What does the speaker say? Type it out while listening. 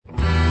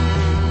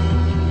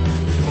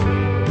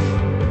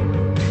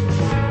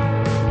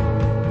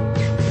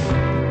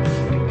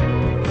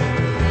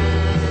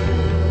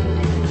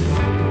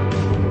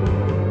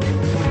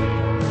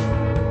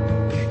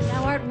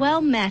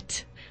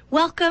Internet.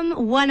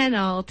 Welcome, one and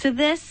all, to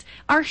this,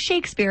 our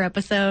Shakespeare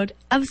episode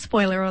of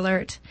Spoiler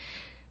Alert.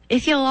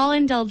 If you'll all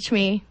indulge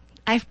me,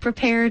 I've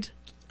prepared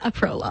a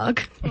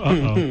prologue.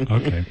 Uh-oh,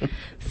 okay.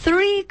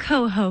 3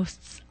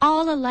 co-hosts,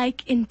 all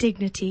alike in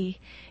dignity,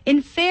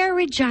 in fair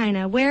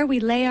Regina where we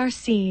lay our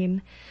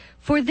scene.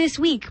 For this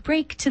week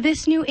break to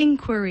this new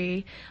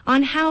inquiry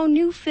on how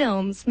new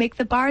films make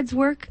the bard's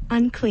work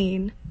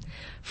unclean.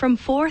 From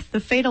forth the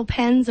fatal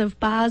pens of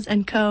Boz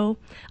and Co.,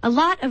 a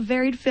lot of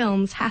varied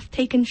films hath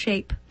taken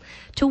shape,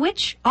 to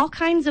which all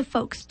kinds of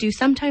folks do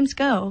sometimes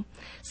go.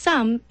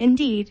 Some,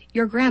 indeed,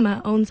 your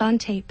grandma owns on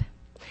tape.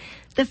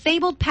 The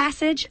fabled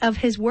passage of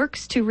his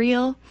works to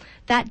reel,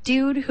 that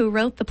dude who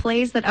wrote the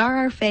plays that are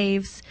our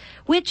faves,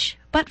 which,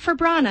 but for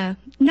Brana,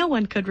 no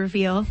one could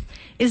reveal,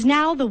 is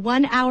now the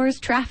 1 hour's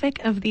traffic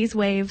of these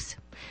waves.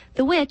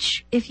 The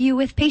which, if you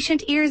with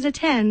patient ears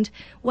attend,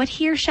 what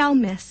here shall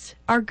miss,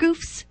 our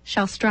goofs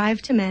shall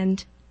strive to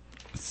mend.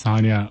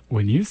 Sonia,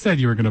 when you said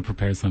you were going to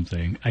prepare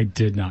something, I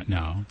did not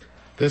know.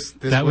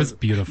 That was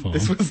beautiful.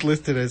 This was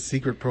listed as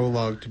secret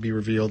prologue to be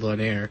revealed on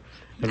air.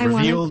 And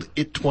revealed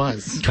it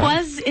was.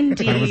 'Twas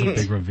indeed. That was a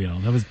big reveal.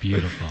 That was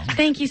beautiful.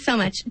 Thank you so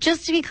much.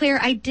 Just to be clear,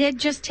 I did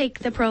just take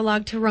the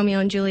prologue to Romeo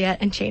and Juliet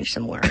and change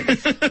some words.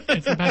 It's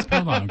the best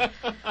prologue.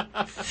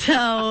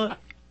 So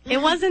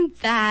it wasn't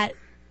that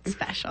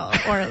special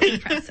or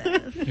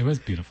impressive. It was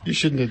beautiful. You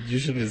shouldn't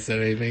have said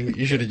anything.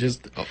 You should have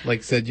just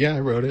said, yeah, I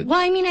wrote it. Well,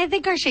 I mean, I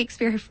think our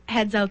Shakespeare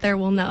heads out there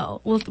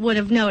would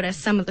have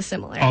noticed some of the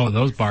similarities. Oh,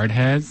 those bard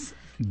heads?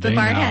 The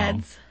bard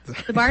heads.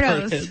 The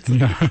bardos.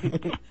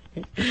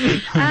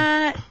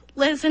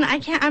 Listen,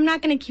 I'm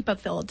not going to keep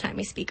up the old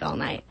timey speak all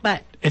night,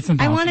 but it's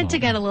I wanted to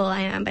get a little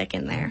iambic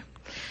in there.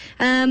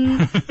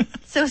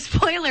 So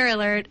spoiler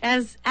alert,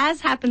 as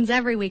happens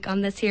every week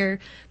on this here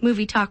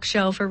movie talk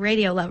show for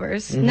radio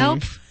lovers. Mm-hmm.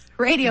 Nope.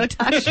 Radio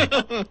talk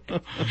show.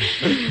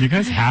 You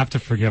guys have to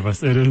forgive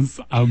us. It is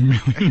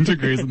 1,000,000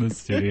 degrees in the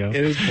studio.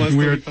 It is plus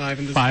 35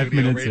 in the 5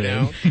 studio minutes right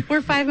in. now.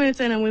 We're 5 minutes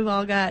in and we've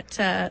all got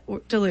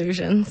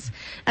delusions.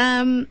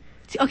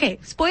 Okay,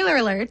 spoiler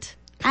alert.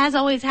 As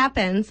always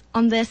happens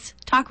on this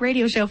talk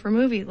radio show for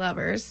movie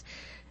lovers,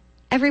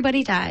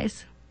 everybody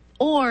dies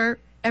or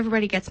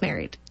everybody gets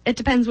married. It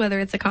depends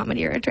whether it's a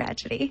comedy or a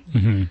tragedy.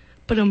 Mm-hmm.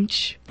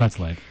 Ba-dum-tsh. That's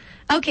life.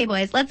 Okay,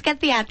 boys, let's get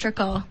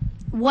theatrical.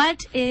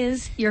 What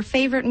is your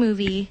favorite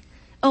movie?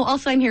 Oh,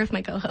 also, I'm here with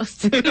my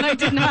co-host. I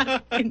did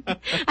not.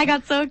 I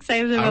got so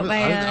excited about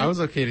I was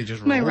okay to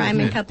just my roll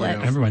rhyming with it, couplet. you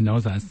know. Everyone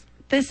knows us.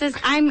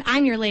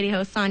 I'm your lady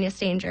host, Sonia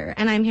Stanger,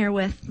 and I'm here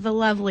with the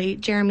lovely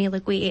Jeremy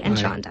Legui and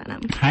Hi. Sean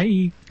Dunham.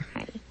 Hi.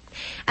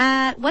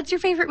 Hi. What's your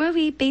favorite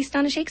movie based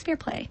on a Shakespeare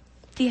play?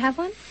 Do you have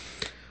one?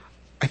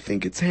 I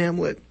think it's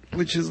Hamlet,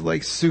 which is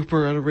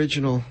super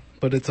unoriginal,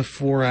 but it's a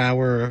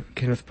 4-hour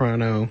Kenneth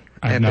Branagh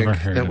I've never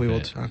epic heard that of we will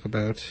it. talk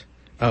about.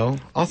 Oh,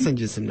 I'll send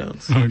you some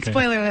notes. Okay.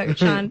 Spoiler alert,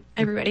 Sean.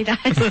 Everybody dies.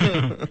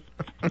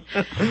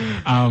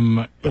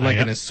 But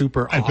in a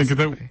super I awesome think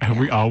that way. have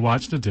we all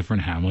watched a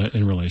different Hamlet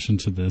in relation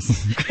to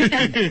this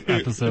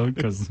episode?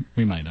 Because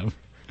we might have.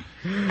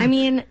 I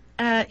mean,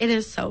 it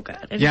is so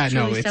good. It is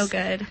truly so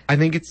good. I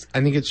think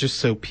it's just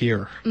so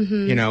pure.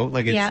 Mm-hmm. You know,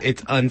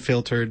 it's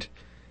unfiltered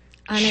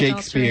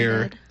Shakespeare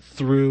Unadulterated.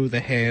 through the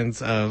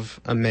hands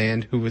of a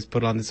man who was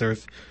put on this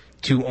earth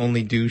to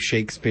only do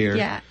Shakespeare.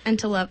 Yeah, and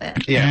to love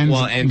it. Yeah,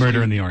 and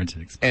Murder in the Orient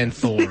Express. and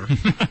Thor.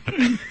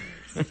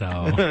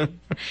 So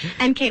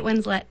And Kate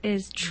Winslet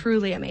is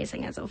truly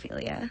amazing as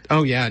Ophelia.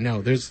 Oh yeah,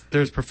 no,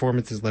 there's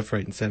performances left,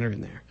 right, and center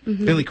in there.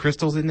 Mm-hmm. Billy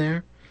Crystal's in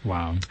there.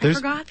 wow.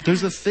 forgot that.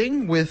 There's a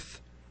thing with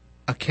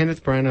a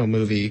Kenneth Branagh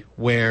movie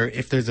where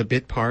if there's a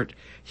bit part,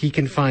 he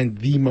can find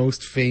the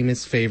most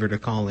famous favor to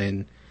call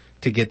in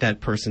to get that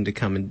person to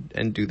come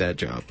and do that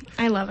job.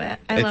 I love it.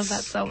 I love It's-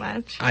 that so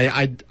much.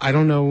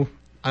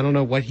 I don't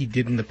know what he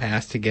did in the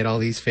past to get all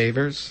these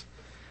favors,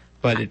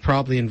 but it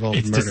probably involved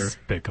It's murder.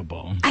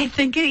 despicable. I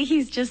think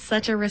he's just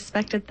such a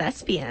respected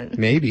thespian.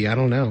 Maybe, I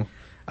don't know.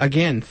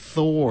 Again,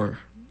 Thor.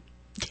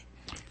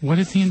 What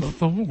is he in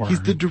Thor?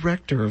 He's the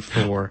director of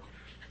Thor.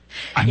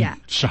 I'm Yeah.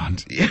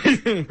 shocked.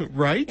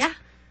 Right? Yeah.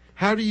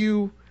 How do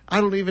you... I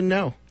don't even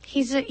know.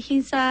 He's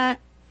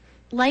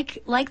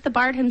like the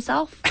bard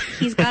himself.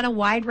 He's got a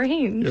wide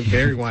range. A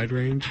very wide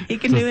range. He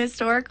can do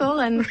historical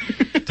and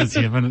Does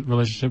he have a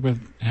relationship with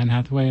Anne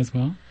Hathaway as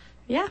well?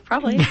 yeah,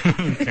 probably.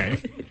 Okay.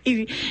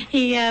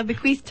 He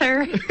bequeathed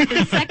her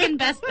his second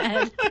best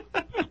bed.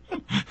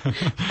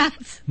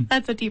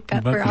 That's a deep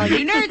cut for all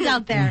you nerds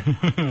out there.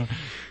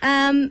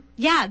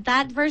 Yeah,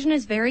 that version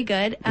is very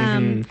good.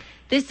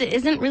 This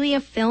isn't really a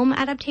film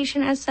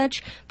adaptation as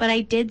such, but I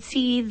did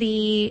see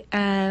the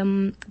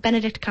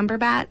Benedict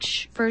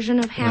Cumberbatch version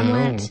of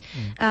Hamlet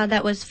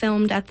that was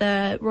filmed at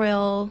the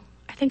Royal,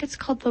 I think it's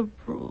called the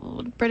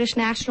British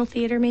National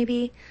Theatre,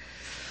 maybe.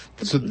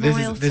 So this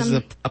is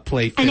a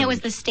play film. And it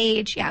was the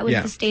stage,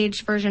 the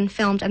stage version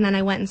filmed, and then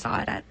I went and saw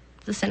it at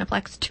the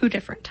Cineplex 2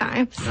 different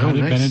times. How Oh,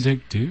 did nice.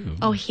 Benedict do?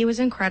 Oh, he was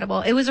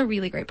incredible. It was a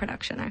really great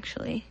production,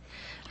 actually.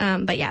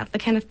 But yeah, the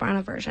Kenneth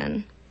Branagh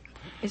version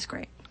is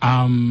great.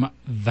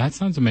 That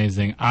sounds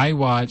amazing.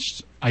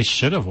 I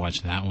should have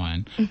watched that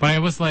one, but I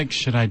was like,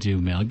 should I do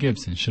Mel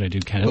Gibson? Should I do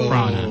Kenneth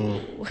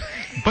Branagh?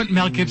 But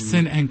Mel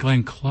Gibson and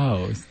Glenn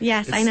Close.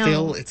 Yes, It's I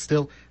know. It's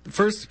still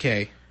first.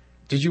 Okay,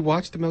 did you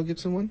watch the Mel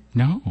Gibson one?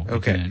 No.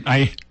 Okay. I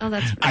didn't. Oh,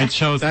 that's I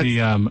chose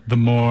the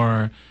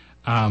more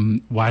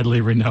widely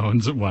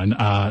renowned one,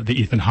 the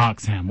Ethan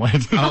Hawke's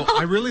Hamlet. Oh,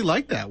 I really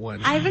like that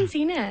one. I haven't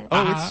seen it.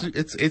 Oh,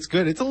 it's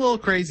good. It's a little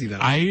crazy though.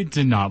 I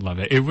did not love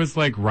it. It was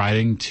like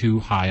riding too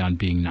high on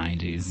being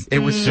 90s. It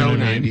was so You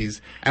know what I mean?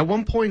 90s. At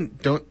one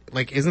point,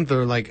 isn't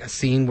there like a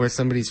scene where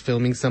somebody's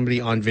filming somebody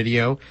on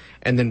video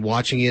and then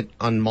watching it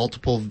on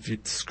multiple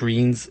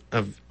screens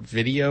of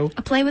video?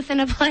 A play within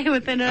a play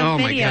within a Oh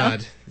my video.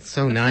 god. It's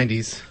so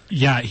 90s.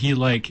 Yeah, he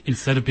like,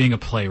 instead of being a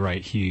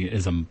playwright, he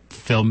is a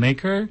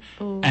filmmaker.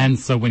 And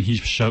so when he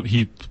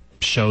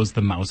shows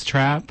The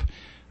Mousetrap,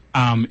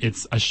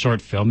 it's a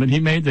short film that he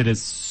made that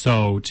is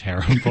so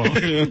terrible.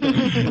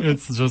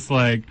 It's just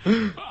like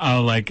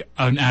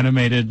an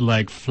animated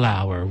like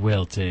flower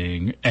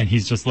wilting, and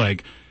he's just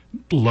like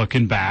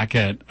looking back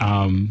at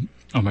oh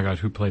my god,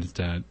 who played his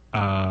dad?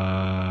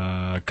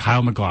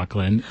 Kyle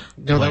MacLachlan.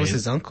 No, that was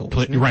his uncle.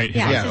 Right. His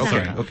Yeah, uncle, his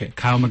sorry. uncle. Okay.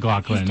 Kyle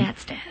MacLachlan. His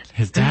dad's dead.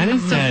 His dad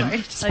is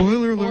dead.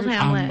 Spoiler alert. Old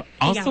Hamlet.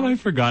 Also, I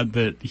forgot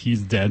that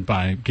he's dead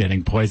by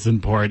getting poison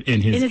poured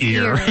in his, In his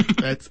ear.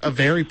 That's a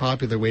very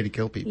popular way to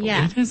kill people.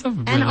 Yeah. It is a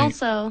really And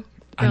also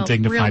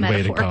undignified real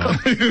way to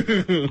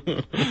metaphorical.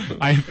 go.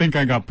 I think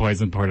I got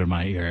poison poured in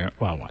my ear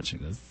while watching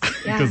this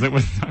Yeah. because it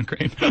was not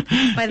great.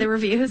 By the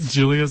reviews.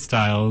 Julia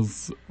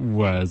Stiles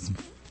was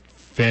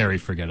very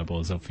forgettable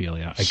as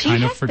Ophelia. I She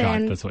kind of has forgot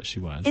been that's what she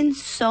was. In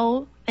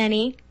so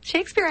many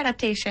Shakespeare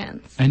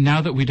adaptations. And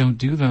now that we don't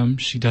do them,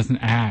 she doesn't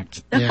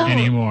act Yeah.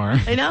 anymore.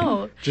 I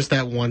know. Just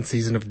that one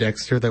season of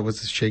Dexter that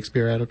was a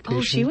Shakespeare adaptation.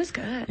 Oh, she was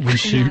good Was in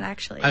she? that,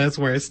 actually. That's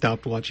where I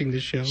stopped watching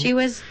the show. She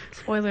was,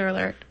 spoiler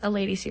alert, a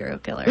lady serial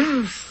killer.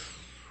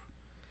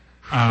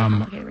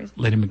 Complicated reasons.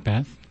 Lady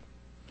Macbeth.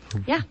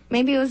 Yeah,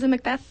 maybe it was a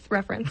Macbeth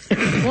reference.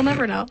 We'll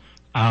never know.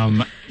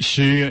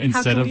 She,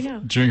 instead can of we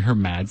know? during her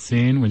mad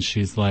scene when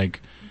she's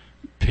like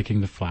picking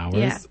the flowers,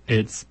 Yeah.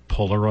 it's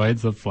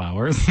Polaroids of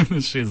flowers.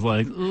 She's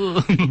like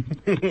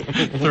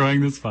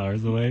throwing these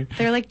flowers away.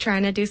 They're like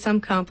trying to do some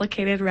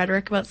complicated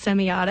rhetoric about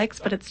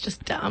semiotics, but it's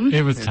just dumb.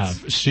 It was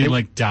tough. She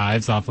like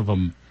dives off of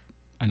an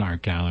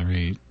art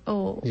gallery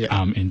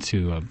Yeah.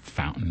 into a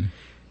fountain.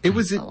 It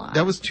was a lot.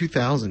 that was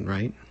 2000,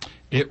 right?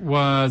 It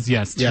was,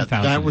 yes, Yeah,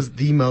 2000. that was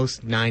the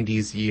most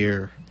 90s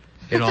year.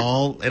 It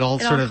all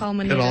sort of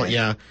culminated.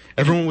 yeah.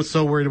 Everyone was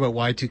so worried about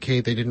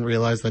Y2K they didn't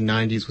realize the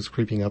 90s was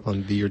creeping up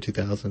on the year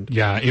 2000.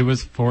 Yeah, it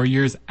was 4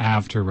 years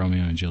after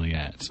Romeo and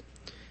Juliet,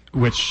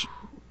 which,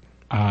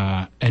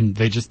 and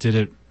they just did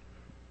it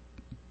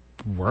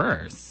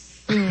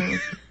worse.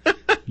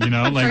 You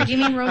know, Or like do you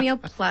mean Romeo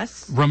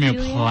plus Romeo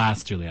Juliet?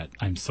 plus Juliet.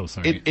 I'm so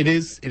sorry. It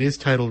is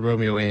titled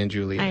Romeo and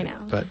Juliet. I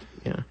know. But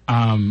yeah.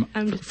 I'm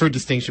just, For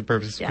distinction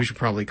purposes, Yeah. we should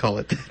probably call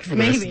it that for the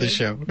rest of Maybe. the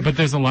show. But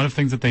there's a lot of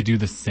things that they do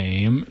the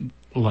same,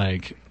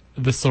 like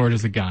the sword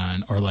is a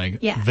gun, or like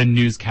Yeah. the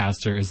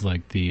newscaster is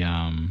like the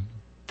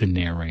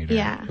narrator.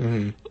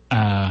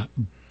 yeah,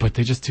 But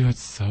they just do it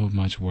so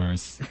much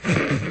worse.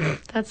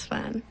 that's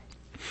fun.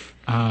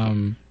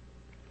 Well,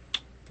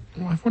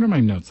 what are my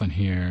notes on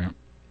here?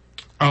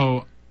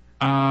 Oh,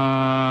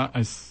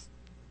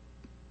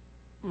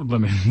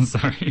 let me,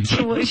 sorry.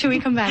 Should we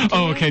come back to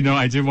Oh, it? okay. No,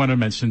 I did want to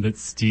mention that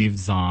Steve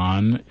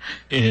Zahn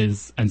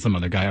and some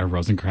other guy are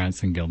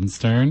Rosencrantz and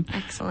Guildenstern.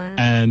 Excellent.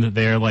 And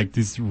they're like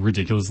these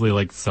ridiculously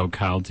like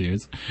SoCal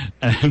dudes.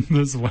 And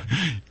this one,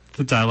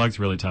 the dialogue's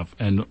really tough.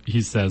 And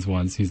he says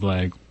once, he's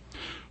like,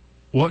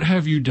 "What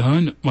have you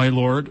done, my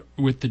lord,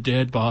 with the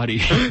dead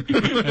body?" And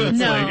it's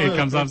No. like, it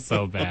comes off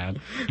so bad.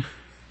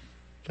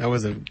 That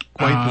was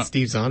quite the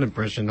Steve Zahn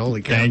impression.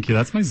 Holy cow. Thank you.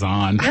 That's my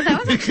Zahn. Yeah, that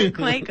was actually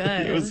quite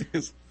good.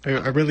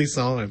 I really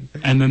saw him.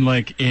 And then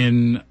like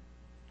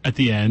at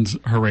the end,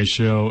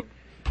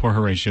 poor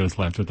Horatio is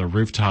left with a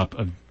rooftop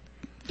of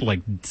like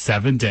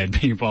 7 dead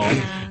people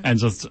and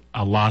just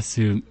a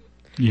lawsuit.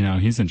 You know,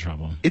 he's in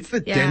trouble. It's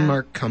the Yeah.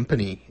 Denmark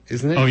company,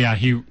 isn't it? Oh yeah,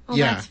 Oh,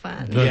 Yeah. that's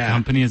fun. the Yeah.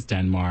 company is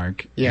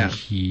Denmark. Yeah. And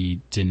he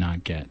did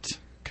not get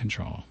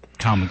control.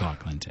 Kyle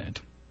MacLachlan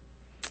did.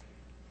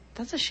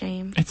 That's a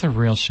shame. It's a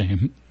real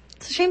shame.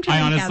 It's a shame to I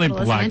bring honestly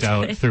capitalism blacked into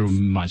out it. through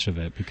much of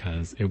it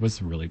because it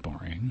was really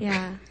boring.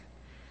 Yeah.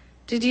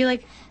 Did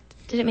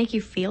it make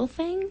you feel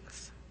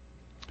things?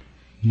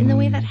 In the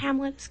way that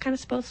Hamlet is kind of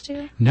supposed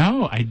to?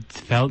 No, I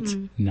felt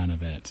none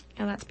of it.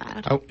 Oh, that's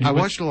bad. I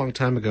watched it a long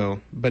time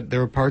ago, but there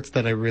were parts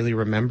that I really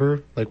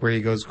remember, like where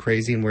he goes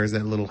crazy and wears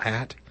that little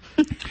hat.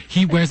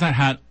 He wears that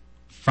hat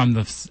from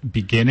the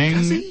beginning.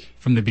 Does he?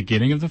 From the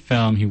beginning of the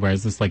film, he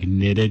wears this like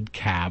knitted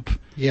cap.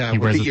 Yeah, he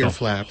with wears the it ear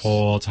flaps.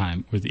 whole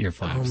time with ear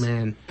flaps. Oh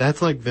man,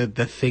 that's like the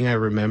thing I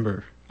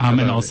remember. And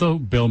about also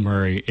Bill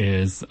Murray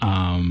is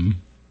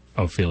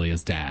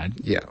Ophelia's dad.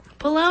 it. Yeah.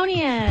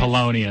 Polonius.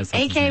 Polonius.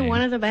 that's his A.K. name.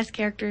 one of the best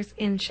characters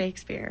in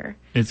Shakespeare.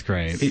 It's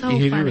great. He So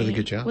did a funny. really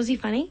good job. Was he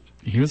funny?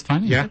 He was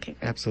funny. Yeah, Okay,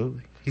 good.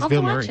 absolutely. He's I'll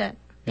Bill have to watch Murray. it.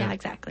 Yeah,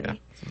 exactly. Yeah.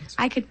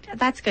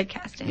 That's good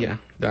casting. Yeah,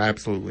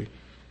 absolutely.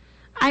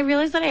 I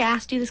realize that I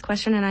asked you this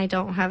question and I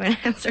don't have an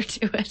answer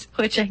to it,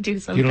 which I do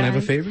sometimes. You don't have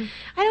a favorite?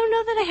 I don't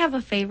know that I have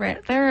a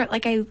favorite.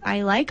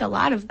 I like a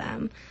lot of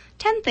them.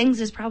 10 Things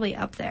is probably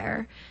up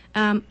there.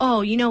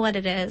 You know what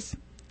it is?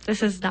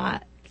 This is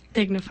not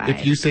dignified.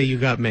 If you say You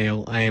Got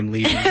Mail, I am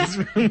leaving this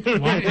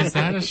room. What is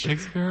that, a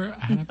Shakespeare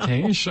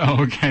adaptation?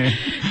 Oh, okay.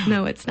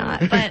 No, it's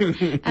not. But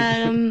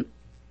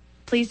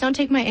please don't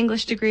take my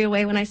English degree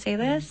away when I say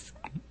this.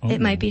 Oh. It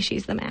might be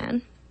She's the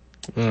Man.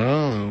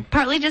 Oh.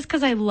 Partly just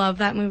because I love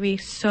that movie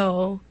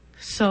so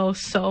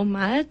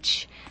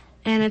much.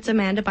 And it's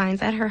Amanda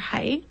Bynes at her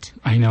height.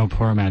 I know,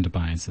 poor Amanda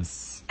Bynes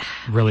has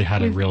really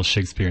had a real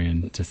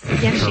Shakespearean to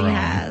Yeah, she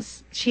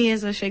has. She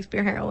is a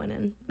Shakespeare heroine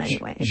in many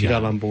ways. She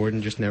got on board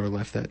and just never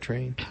left that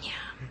train.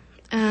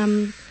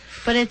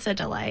 But it's a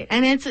delight.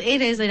 And it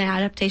is an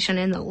adaptation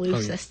in the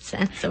loosest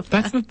sense of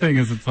That's the thing,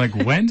 is it's like,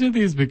 when do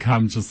these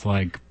become just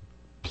like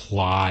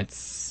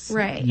plots?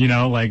 Right. You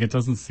know, like, it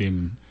doesn't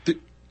seem...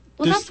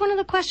 Well, that's one of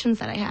the questions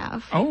that I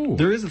have. Oh.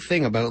 There is a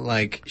thing about,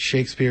 like,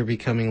 Shakespeare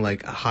becoming,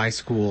 like, a high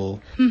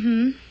school...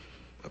 Mm-hmm.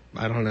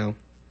 I don't know.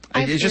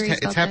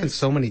 It's happened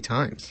so many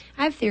times.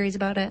 I have theories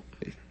about it.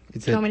 Do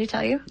you want me to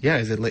tell you? Yeah,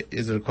 is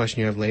it a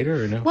question you have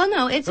later or no? Well,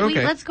 no,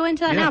 Okay. let's go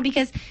into that now,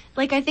 because,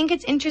 like, I think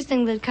it's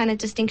interesting, the kind of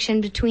distinction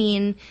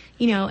between,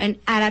 you know, an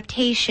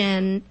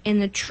adaptation in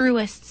the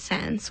truest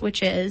sense,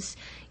 which is,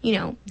 you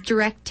know,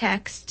 direct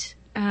text,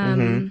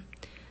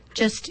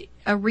 just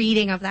a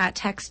reading of that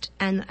text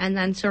and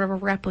then sort of a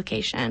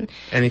replication.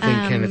 Anything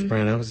Kenneth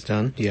Branagh has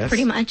done, yes.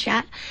 Pretty much,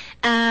 yeah.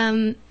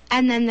 And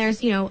then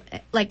there's, you know,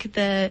 like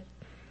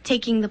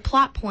taking the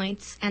plot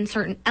points and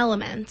certain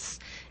elements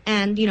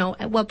and, you know,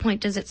 at what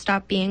point does it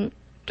stop being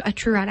a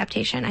true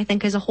adaptation, I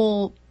think is a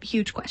whole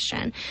huge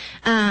question.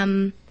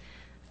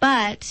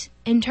 But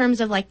in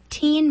terms of like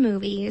teen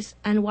movies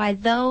and why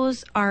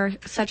those are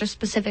such a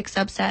specific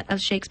subset of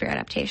Shakespeare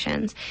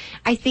adaptations,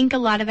 I think a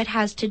lot of it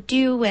has to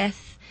do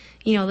with,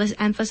 you know, this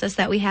emphasis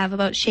that we have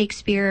about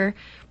Shakespeare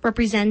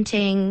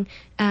representing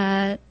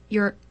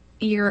your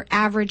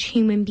average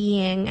human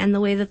being and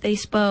the way that they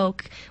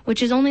spoke,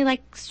 which is only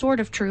like sort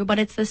of true, but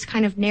it's this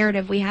kind of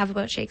narrative we have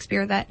about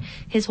Shakespeare that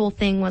his whole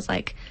thing was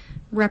like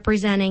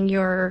representing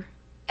your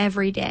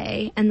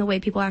everyday and the way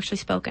people actually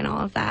spoke and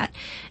all of that.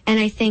 And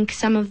I think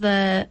some of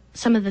the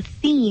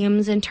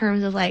themes in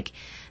terms of like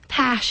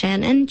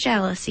passion and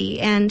jealousy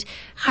and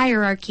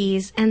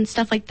hierarchies and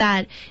stuff like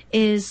that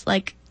is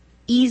like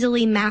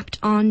easily mapped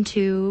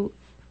onto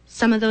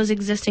some of those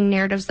existing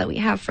narratives that we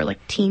have for like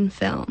teen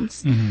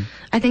films. Mm-hmm.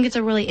 I think it's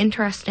a really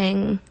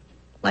interesting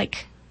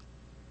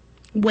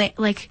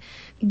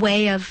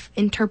way of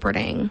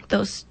interpreting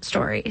those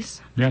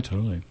stories. Yeah,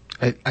 totally.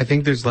 I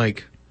think there's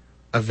like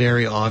a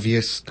very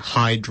obvious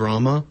high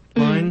drama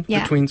line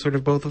between sort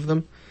of both of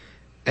them.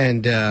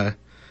 And I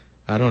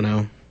don't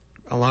know.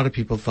 A lot of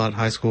people thought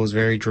high school was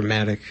very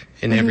dramatic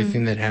in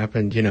everything that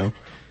happened, you know.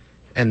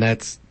 And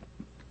that's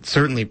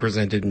certainly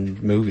presented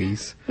in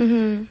movies.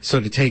 Mm-hmm. So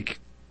to take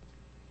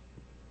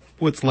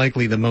what's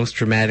likely the most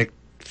dramatic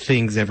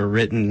things ever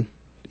written,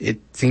 it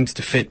seems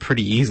to fit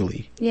pretty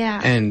easily.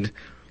 Yeah. And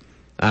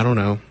I don't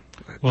know.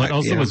 Well, it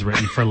also was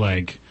written for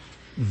like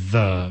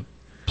the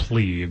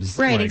plebes.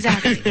 Right, like,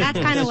 exactly. That's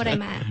kind of what I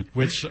meant.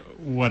 Which,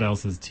 what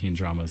else is teen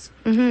dramas,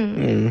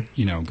 you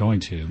know, going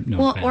to? No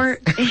well, offense. or,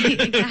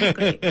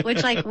 exactly.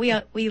 Which, like,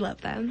 we love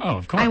them. Oh,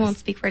 of course. I won't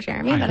speak for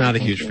Jeremy, but not I a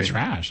think huge I'm fan.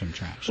 trash. I'm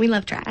trash. We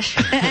love trash.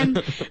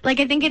 And,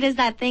 like, I think it is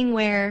that thing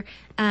where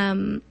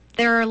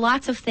there are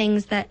lots of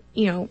things that,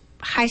 you know,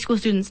 high school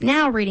students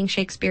now reading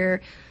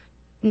Shakespeare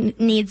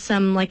need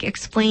some, like,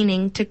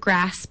 explaining to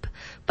grasp,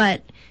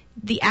 but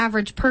the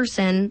average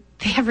person,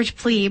 the average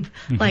plebe,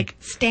 like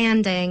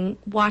standing,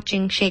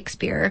 watching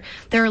Shakespeare,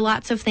 there are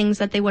lots of things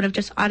that they would have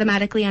just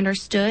automatically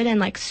understood, and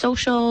like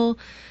social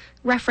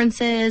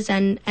references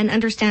and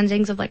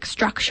understandings of like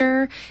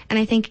structure. And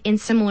I think in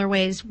similar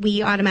ways,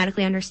 we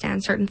automatically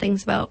understand certain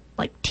things about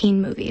like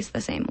teen movies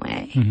the same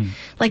way. Mm-hmm.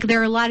 Like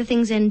there are a lot of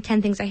things in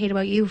 10 Things I Hate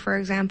About You, for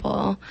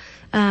example,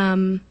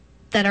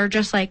 that are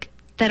just like,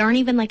 that aren't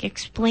even like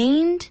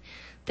explained.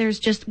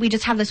 We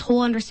just have this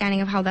whole understanding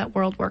of how that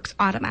world works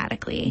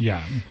automatically.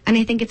 Yeah. And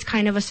I think it's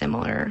kind of a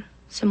similar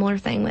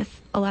thing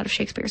with a lot of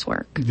Shakespeare's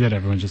work. That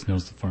everyone just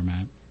knows the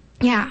format.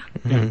 Yeah.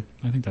 Yeah,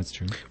 I think that's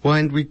true. Well,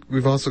 and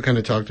we've also kind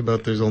of talked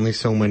about there's only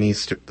so many,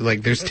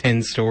 like there's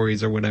 10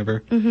 stories or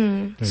whatever.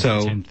 Mm-hmm. There's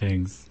So 10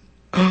 things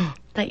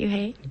That you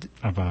hate?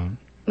 about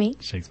Me?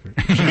 Shakespeare.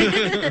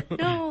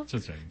 No.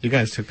 Just joking. You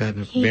guys took that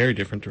in a very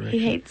different direction.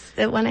 He hates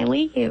it when I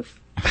leave.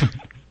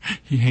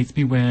 He hates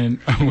me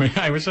when... Oh, wait,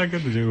 I wish I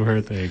could do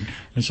her thing.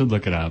 I should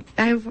look it up.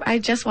 I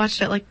just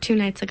watched it like 2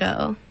 nights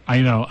ago.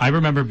 I know. I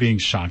remember being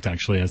shocked,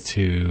 actually, as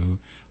to...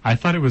 I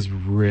thought it was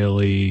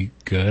really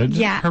good,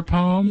 her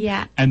poem.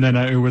 Yeah. And then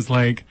it was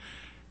like,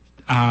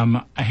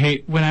 I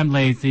hate when I'm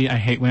lazy. I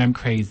hate when I'm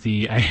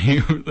crazy. I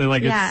hate...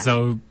 Like, Yeah. it's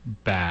so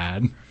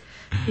bad.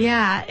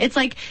 Yeah, it's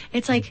like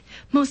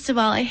most of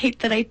all, I hate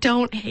that I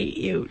don't hate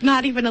you,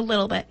 not even a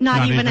little bit,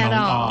 not even at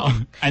all.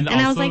 And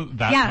I was also like,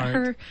 that yeah,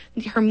 part,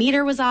 her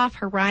meter was off,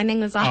 her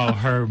rhyming was off. oh,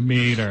 her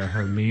meter.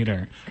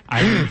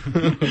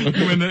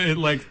 When it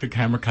like the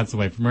camera cuts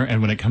away from her,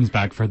 and when it comes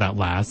back for that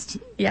last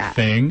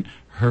thing,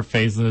 her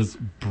face is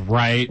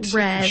bright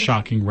red,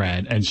 shocking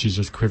red, and she's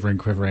just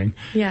quivering.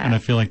 Yeah, and I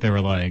feel like they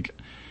were like,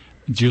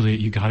 Julia,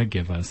 you gotta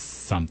give us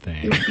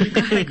something. You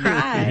gotta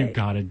cry. You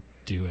gotta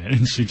do it.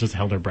 And she just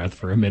held her breath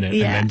for a minute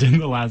and then did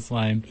the last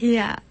line.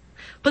 Yeah.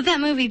 But that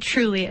movie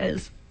truly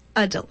is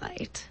a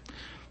delight.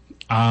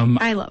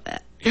 I love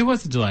it. It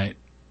was a delight.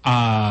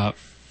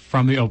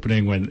 From the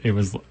opening, when it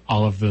was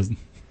all of the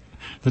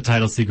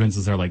title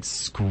sequences are like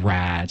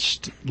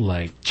scratched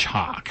like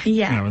chalk.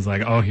 Yeah. And I was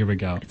like, oh, here we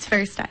go. It's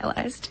very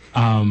stylized.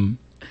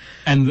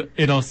 And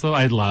it also,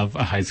 I love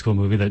a high school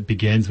movie that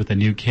begins with a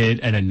new kid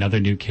and another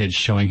new kid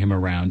showing him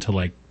around to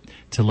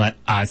let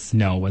us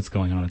know what's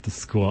going on at the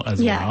school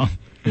as well.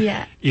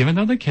 Yeah. Even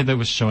though the kid that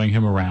was showing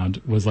him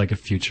around was like a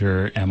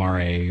future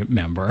MRA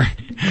member.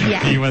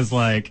 Yeah. He was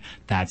like,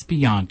 that's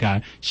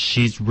Bianca.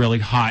 She's really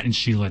hot and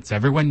she lets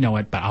everyone know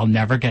it, but I'll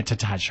never get to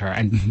touch her.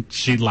 And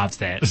she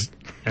loves it.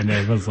 And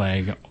it was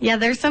like, yeah,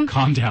 there's some,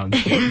 calm down.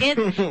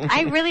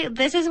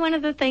 This is one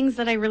of the things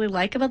that I really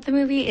like about the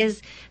movie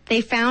is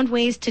they found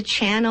ways to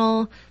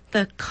channel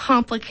the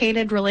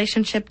complicated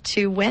relationship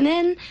to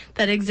women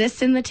that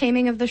exists in The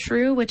Taming of the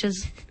Shrew, which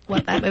is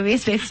what that movie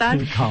is based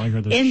on. Calling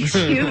her the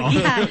shrew.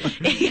 Yeah,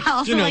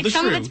 also, like,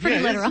 some of it's pretty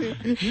literal.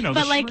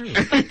 But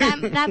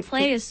that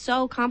play is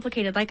so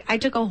complicated. Like, I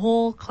took a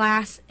whole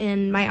class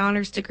in my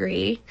honors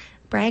degree,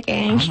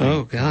 bragging.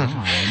 Oh, God.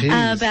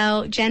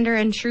 About gender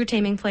and shrew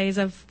taming plays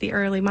of the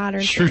early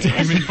modern shrew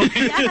taming plays.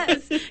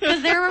 Yes,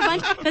 because there were a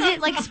bunch, because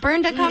it like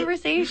spurned a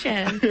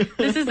conversation.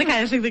 This is the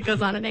kind of thing that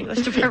goes on in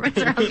English departments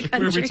around the country.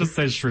 Where we just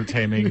say shrew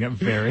taming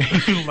very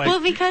like, well,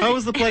 because how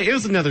was the play? It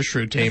was another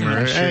shrew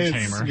tamer.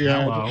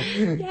 Hello.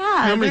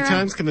 Yeah. How many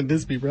times can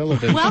this be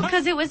relevant? Well,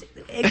 because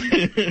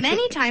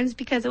many times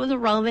because it was a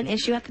relevant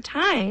issue at the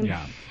time.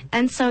 Yeah.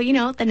 And so, the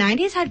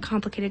 90s had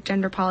complicated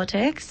gender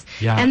politics.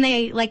 Yeah. And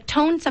they, like,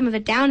 toned some of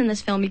it down in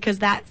this film because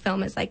that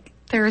film is, like,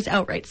 there is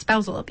outright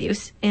spousal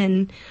abuse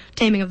in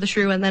Taming of the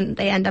Shrew, and then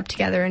they end up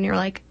together, and you're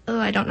like, oh,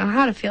 I don't know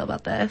how to feel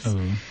about this.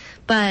 Oh.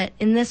 But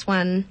in this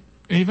one...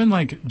 Even,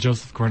 like,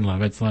 Joseph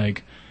Gordon-Levitt's,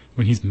 like,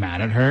 when he's mad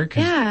at her,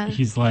 because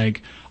he's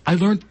like, I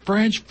learned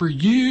French for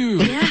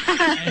you. Yeah.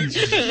 And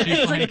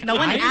she's like, no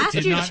one asked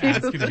you to. I did not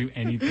ask you to do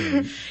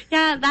anything.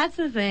 Yeah, that's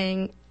the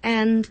thing.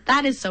 And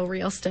that is so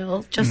real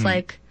still. Just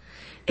like...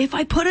 If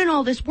I put in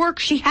all this work,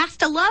 she has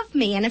to love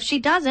me, and if she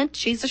doesn't,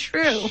 she's a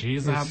shrew.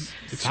 She's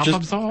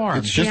self-absorbed.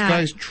 It's just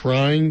guys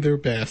trying their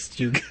best,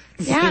 you guys.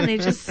 Yeah,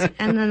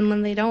 and then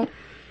when they don't...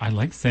 I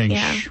like saying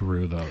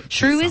shrew, though.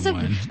 Shrew is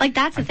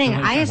that's the thing.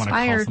 I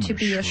aspire to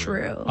be a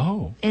shrew.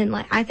 Oh. And,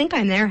 like, I think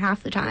I'm there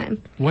half the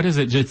time. What is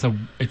it? It's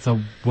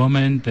a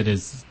woman that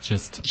is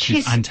just,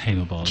 she's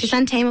untamable. She's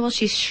untamable.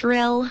 She's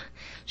shrill.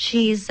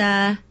 She's,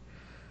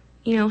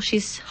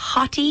 she's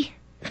haughty.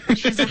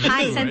 She's a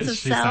high sense of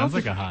she self. Sounds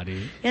like a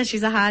hottie. Yeah,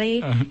 she's a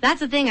hottie.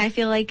 That's the thing. I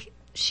feel like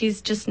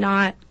she's just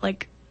not,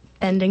 like,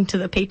 bending to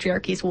the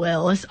patriarchy's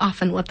will is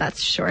often what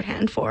that's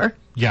shorthand for.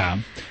 Yeah.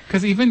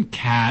 Because even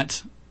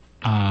Kat,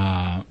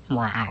 meow,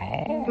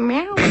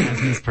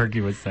 as Miss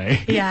Perky would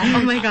say. Yeah.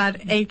 Oh, my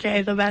God.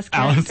 AK, the best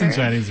character. Allison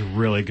Janney's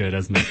really good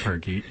as Miss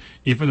Perky,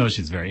 even though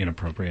she's very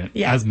inappropriate,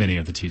 as many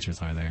of the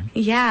teachers are there.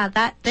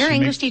 Yeah, their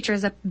English teacher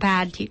is a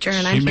bad teacher,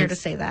 and I'm here to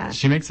say that.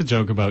 She makes a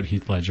joke about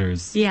Heath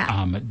Ledger's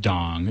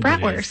dong.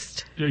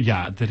 Bratwurst.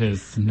 That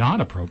is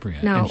not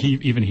appropriate. No. And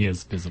he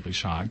is visibly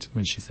shocked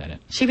when she said it.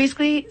 She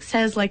basically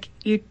says, like,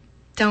 you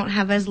don't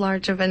have as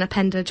large of an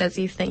appendage as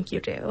you think you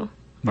do.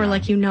 Or,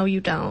 like, you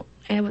don't.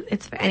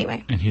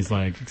 Anyway. And he's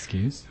like,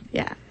 excuse?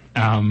 Yeah.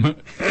 What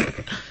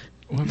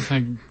was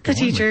I the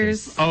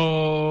teachers.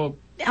 Oh.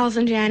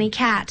 Allison Janney,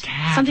 Kat.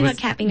 Something about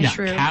Kat being a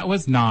shrew. Kat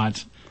was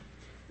not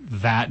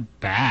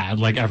that bad.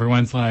 Like,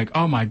 everyone's like,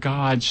 oh my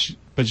God.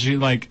 But she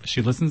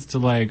listens to,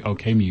 like,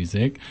 okay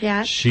music.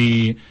 Yeah.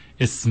 She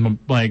is,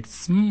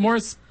 more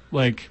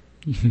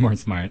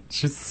smart.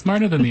 She's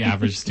smarter than the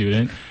average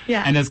student.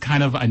 Yeah. And is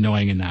kind of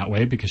annoying in that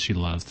way because she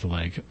loves to,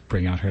 like,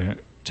 bring out her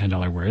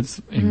 $10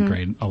 words in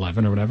grade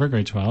 11 or whatever,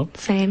 grade 12.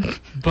 Same.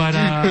 But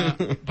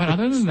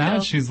other than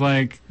that, she's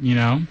like,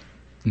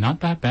 not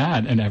that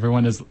bad. And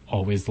everyone is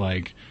always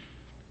like,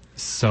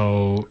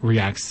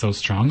 reacts so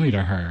strongly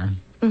to her.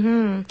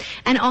 Mm-hmm.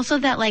 And also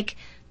that, like,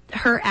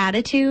 her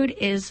attitude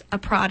is a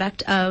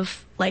product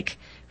of, like,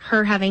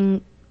 her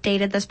having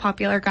dated this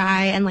popular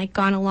guy and, like,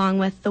 gone along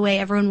with the way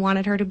everyone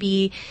wanted her to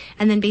be.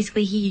 And then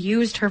basically he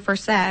used her for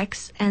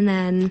sex. And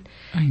then...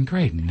 In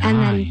grade 9. And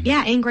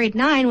then, in grade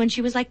 9 when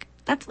she was like,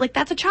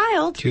 that's a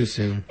child. Too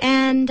soon.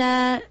 And,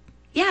 and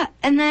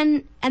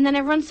then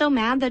everyone's so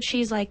mad that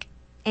she's, like,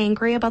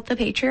 angry about the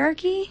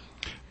patriarchy.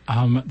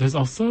 There's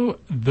also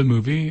the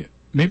movie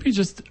maybe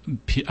just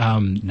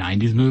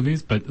 90s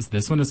movies, but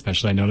this one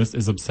especially I noticed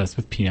is obsessed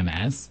with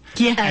PMS.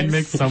 Yes. And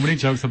makes so many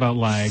jokes about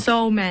like...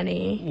 So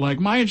many. Like,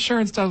 my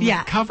insurance doesn't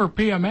cover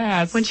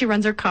PMS. When she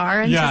runs her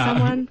car into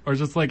someone. Or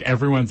just like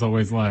everyone's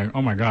always like,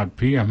 oh my God,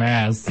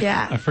 PMS.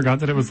 Yeah. I forgot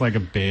that it was like a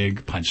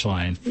big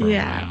punchline for a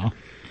while.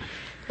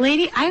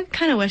 I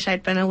kind of wish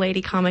I'd been a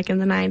lady comic in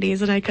the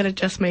 90s and I could have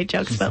just made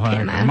jokes about like,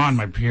 PMS. I'm on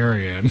my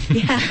period.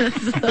 Yes.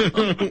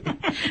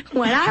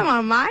 When I'm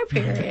on my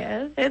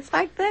period, it's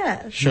like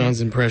this.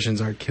 Sean's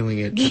impressions are killing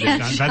it. Yeah,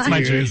 That's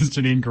my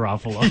Janine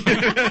Garofalo.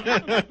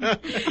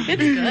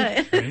 It's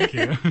good. Thank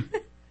you.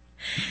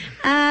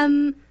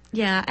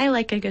 Yeah, I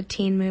like a good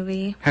teen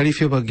movie. How do you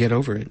feel about Get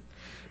Over It?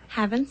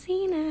 Haven't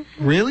seen it.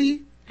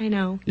 Really? I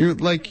know. You're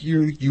like,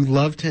 you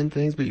love 10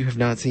 Things, but you have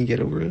not seen Get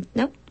Over It?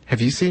 Nope.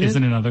 Have you seen it?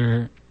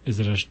 Is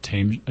it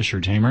a sure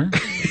tamer?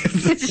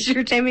 It's a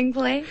sure taming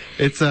play?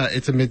 It's a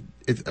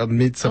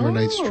Midsummer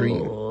Night's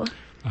Dream. Oh.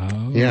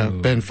 Yeah,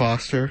 Ben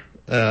Foster,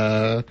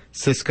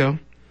 Cisco.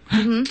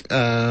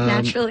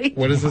 Naturally.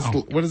 What is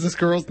this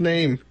girl's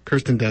name?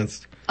 Kirsten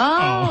Dunst.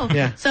 Oh,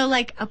 yeah. So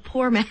like a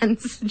poor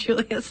man's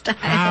Julia Stiles.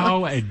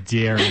 How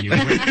dare you?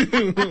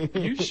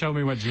 You show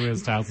me what Julia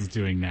Stiles is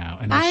doing now,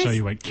 and I'll show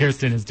you what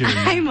Kirsten is doing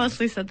now. I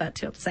mostly said that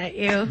to upset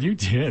you. You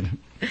did.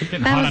 It's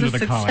getting That hot was under a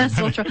the collar.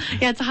 successful troll.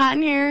 Yeah, it's hot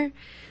in here.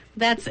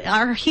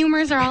 Our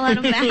humors are all out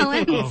of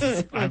balance.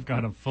 Oh, I've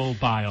got a full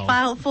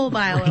bile. Full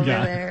bile over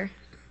Yeah. there.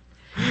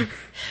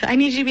 I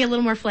need you to be a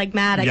little more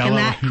phlegmatic in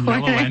that corner.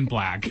 Yellow and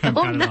black. I've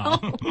got it all.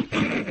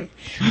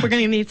 We're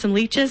going to need some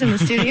leeches in the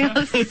studio.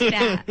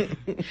 Stat.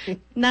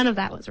 None of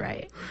that was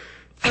right.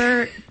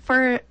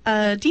 For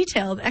a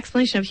detailed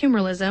explanation of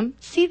humoralism,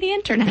 see the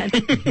internet.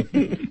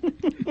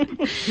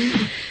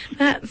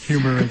 That's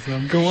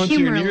Humorism. Go on to your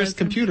Humorism. nearest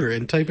computer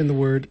and type in the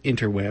word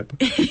interweb.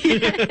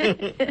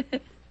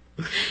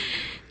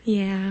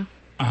 yeah.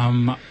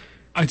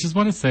 I just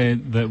want to say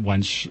that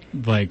once,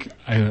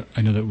 I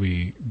know that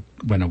we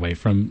went away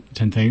from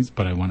 10 Things,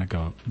 but I want to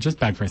go just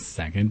back for a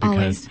second because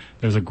Always.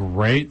 there's a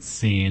great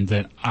scene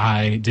that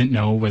I didn't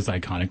know was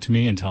iconic to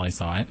me until I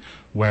saw it,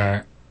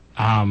 where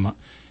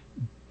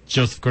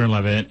Joseph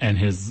Gordon-Levitt and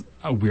his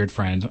weird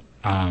friend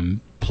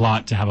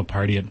plot to have a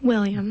party at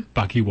William.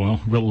 Bucky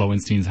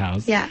Lowenstein's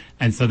house. Yeah.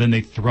 And so then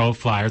they throw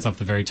flyers off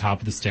the very top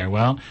of the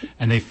stairwell,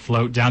 and they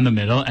float down the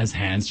middle as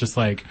hands just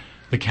like...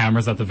 The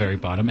camera's at the very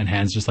bottom, and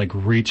hands just like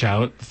reach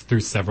out through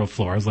several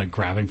floors, like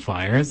grabbing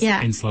flyers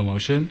in slow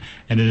motion.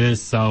 And it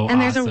is so And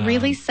there's awesome. a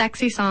really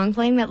sexy song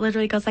playing that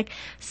literally goes like,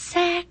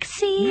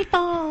 "Sexy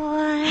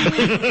boy."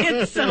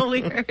 It's so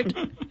weird.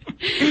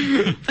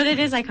 But it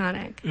is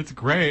iconic. It's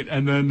great.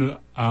 And then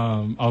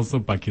also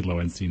Bucky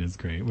Lowenstein is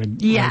great. When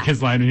Yeah.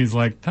 his line, he's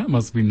like, "That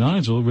must be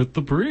Nigel with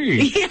the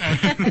brie."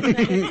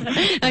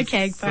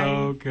 Okay, So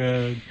fine.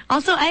 good.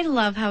 Also, I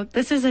love how,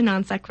 this is a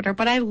non sequitur,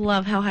 but I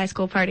love how high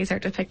school parties are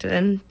depicted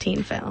in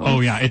teen films. Oh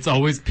yeah, it's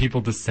always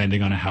people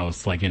descending on a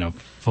house like in a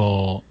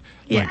full,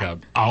 like Yeah.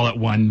 all at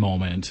one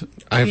moment.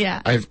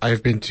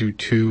 I've been to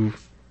two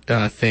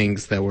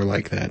things that were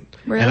like that,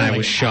 Really? and I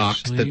was shocked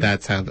Actually? that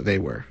that's how they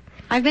were.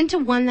 I've been to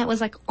one that was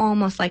like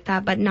almost like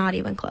that, but not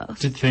even close.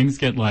 Did things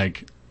get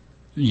like,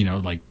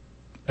 like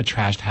a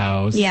trashed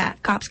house? Yeah,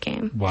 cops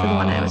came to the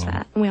one I was Wow.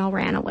 at, and we all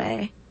ran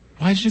away.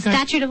 Why did you guys?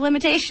 Statute of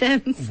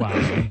limitations.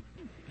 Wow.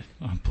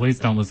 Oh, please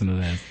don't listen to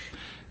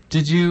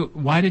this.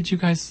 Why did you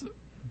guys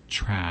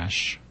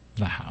trash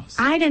the house?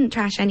 I didn't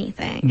trash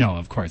anything. No,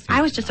 of course.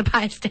 I was just a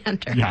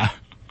bystander. Yeah.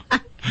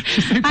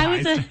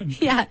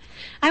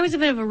 I was a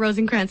bit of a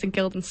Rosencrantz and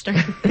Guildenstern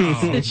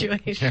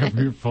situation.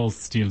 Careful, full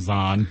Steve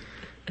Zahn.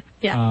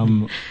 Yeah.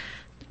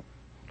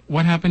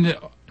 What happened?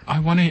 I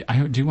do want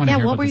to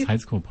hear what about were this you- high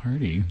school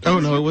party. Oh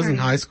no, it wasn't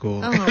high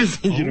school. Oh. It was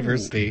in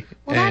university.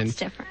 Well, and that's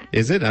different.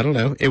 Is it? I don't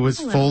know. It was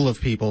Hello. full of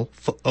people,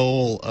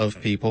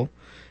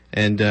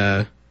 and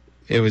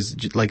it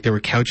was like there were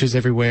couches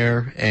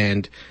everywhere,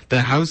 and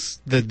the house,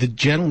 the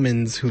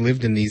gentlemen who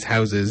lived in these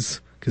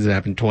houses, because it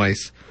happened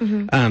twice,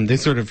 they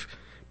sort of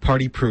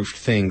party-proofed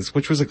things,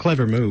 which was a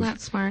clever move.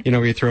 That's smart. You know,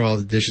 where you throw all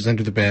the dishes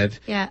under the bed,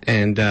 Yeah.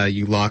 and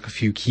you lock a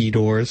few key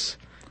doors,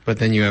 but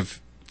then you have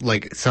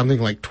like something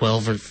like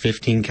 12 or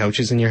 15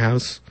 couches in your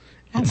house,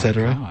 Oh my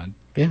etc. God.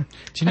 Yeah.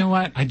 Do you know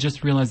what? I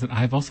just realized that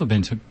I've also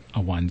been to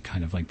a one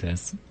kind of like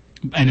this.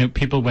 And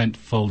people went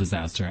full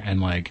disaster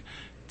and like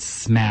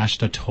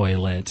smashed a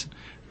toilet.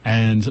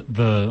 And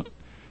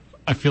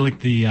I feel like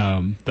the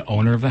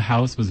owner of the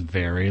house was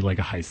very like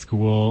a high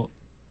school,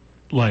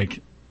 like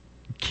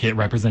kid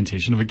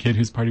representation of a kid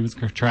whose party was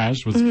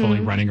trashed, was fully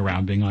running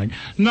around being like,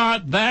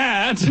 "Not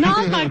that!"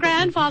 Not my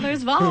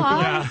grandfather's vase.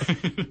 Yeah.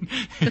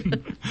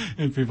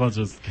 And people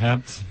just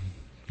kept,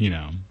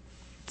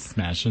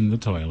 smashing the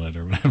toilet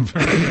or whatever.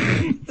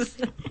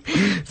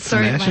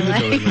 Story of Smash in my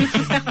the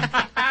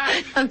life.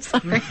 I'm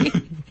sorry.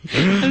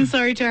 I'm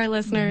sorry to our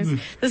listeners.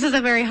 This is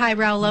a very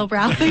highbrow,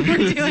 lowbrow thing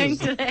we're doing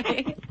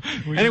today.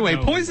 Anyway,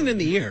 poison in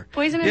the ear.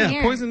 Poison in the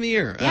ear. Poison in the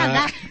ear.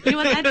 Yeah,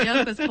 that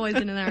joke was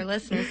poison in our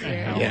listeners'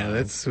 ear. Yeah,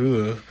 that's.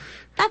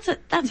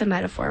 That's a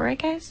metaphor, right,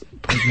 guys?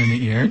 Poison in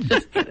the ear.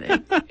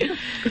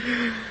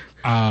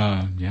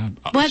 Yeah.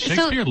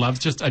 Shakespeare loves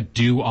just a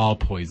do-all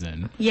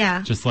poison.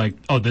 Yeah. Just like,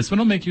 this one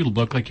will make you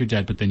look like you're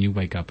dead, but then you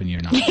wake up and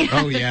you're not. Yes.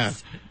 Oh, yeah.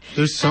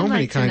 There's so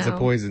many kinds of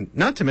poison.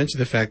 Not to mention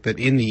the fact that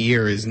in the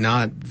ear is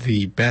not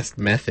the best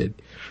method.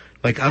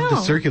 Like, of the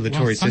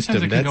circulatory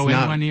system, that's not... Sometimes it can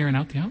go in one ear and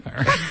out the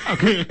other.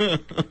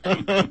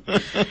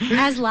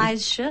 As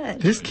lies should.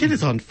 This kid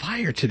is on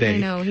fire today. I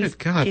know.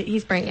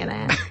 He's bringing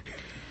it.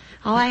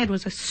 All I had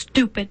was a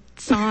stupid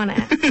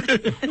sonnet.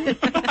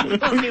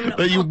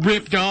 That you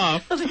ripped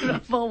off. It wasn't even a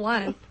full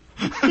one.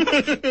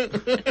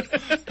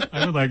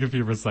 I would like if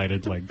you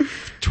recited like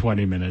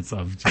 20 minutes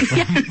of just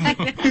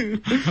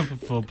of a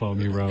full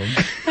Pomi robe.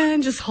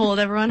 And just hold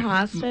everyone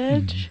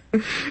hostage.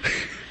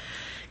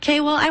 Okay,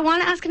 well, I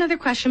want to ask another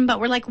question,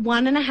 but we're like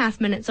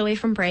 1.5 minutes away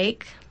from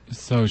break.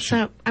 So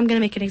I'm going to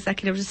make an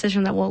executive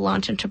decision that we'll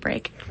launch into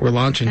break. We're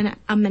launching. In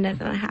a minute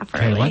and a half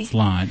early. Okay, let's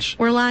launch.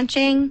 We're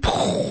launching.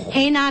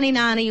 Hey, Nani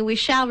Nani, we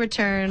shall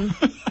return.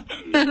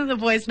 None of the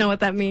boys know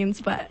what that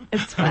means, but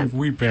it's fun.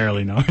 We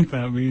barely know what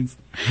that means.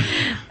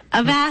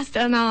 Avast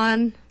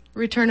anon,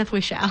 returneth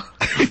we shall.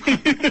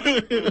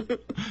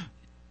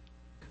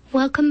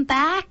 Welcome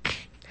back,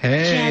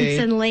 hey,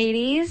 gents and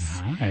ladies.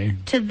 Hi.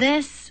 To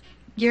this,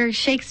 your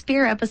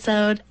Shakespeare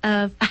episode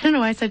of, I don't know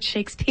why I said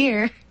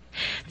Shakespeare.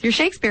 Your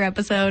Shakespeare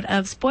episode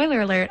of Spoiler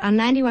Alert on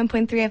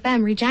 91.3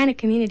 FM, Regina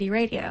Community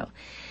Radio.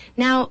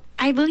 Now,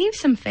 I believe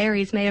some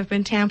fairies may have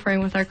been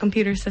tampering with our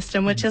computer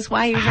system, which is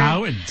why you have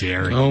How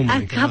dare you? Oh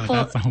my God, couple...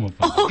 that's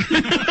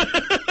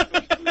homophobic.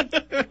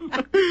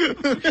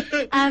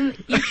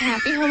 You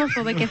can't be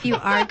homophobic if you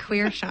are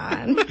queer,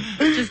 Sean.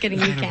 Just kidding,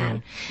 you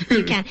can.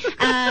 You can.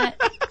 I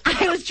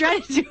was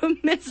trying to do a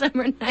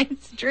Midsummer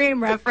Night's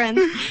Dream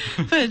reference,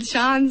 but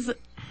Sean's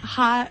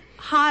hot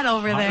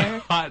over there.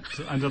 Hot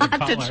under the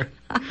collar.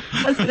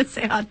 I was going to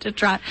say hot to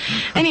trot.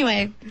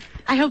 Anyway,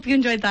 I hope you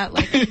enjoyed that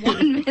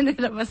 1 minute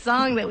of a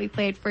song that we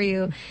played for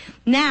you.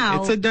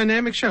 Now, it's a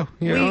dynamic show.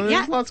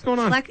 There's lots going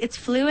on. It's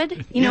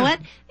fluid. You know what?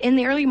 In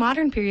the early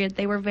modern period,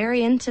 they were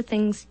very into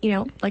things,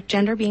 like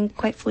gender being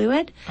quite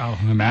fluid. Oh,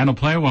 a man will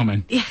play a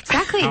woman. Yeah,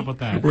 exactly. How about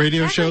that?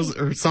 Radio shows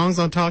or songs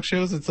on talk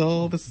shows. It's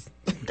all this.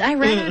 I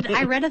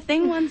read a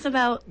thing once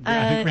about.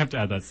 I think we have to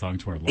add that song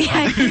to our log. Yeah,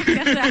 I think we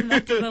have to add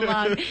that to the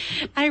log.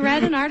 I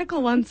read an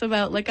article once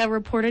about a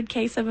reported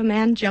case of a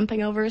man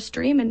jumping over a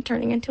stream and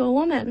turning into a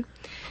woman.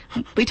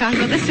 We talked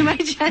about this in my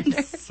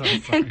gender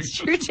and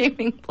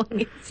true-shaming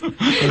place.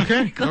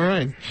 Okay, all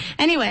right.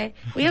 Anyway,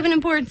 we have an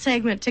important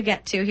segment to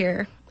get to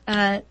here.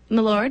 My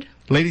lord?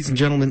 Ladies and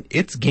gentlemen,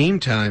 it's game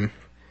time.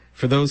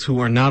 For those who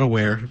are not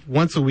aware,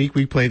 once a week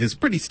we play this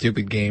pretty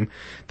stupid game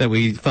that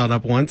we thought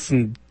up once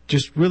and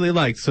just really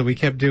liked, so we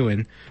kept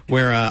doing,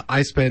 where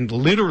I spend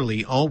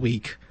literally all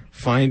week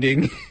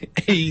finding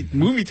a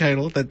movie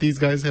title that these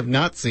guys have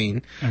not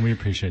seen. And we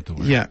appreciate the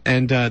work. Yeah,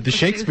 and the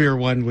Shakespeare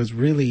one was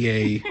really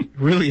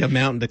a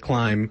mountain to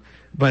climb.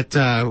 But,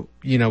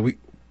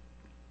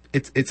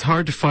 it's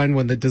hard to find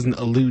one that doesn't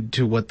allude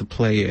to what the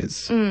play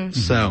is.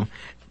 So,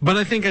 but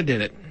I think I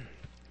did it.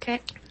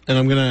 Okay. And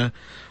I'm gonna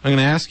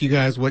ask you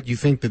guys what you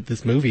think that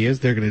this movie is.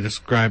 They're gonna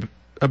describe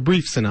a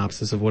brief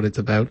synopsis of what it's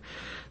about.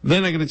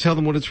 Then I'm gonna tell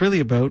them what it's really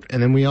about,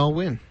 and then we all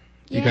win.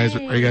 Are you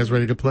guys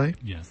ready to play?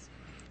 Yes.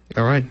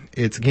 All right,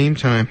 it's game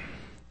time.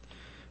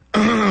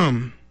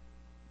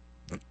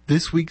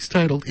 This week's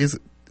title is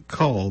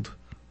called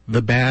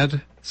The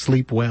Bad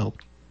Sleep Well.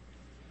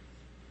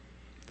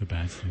 The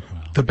Bad Sleep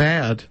Well. The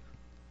Bad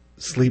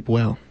Sleep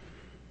Well.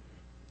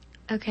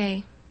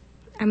 Okay.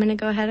 I'm going to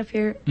go ahead if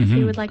you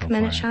would like a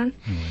minute, Sean.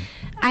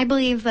 I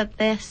believe that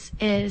this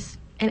is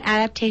an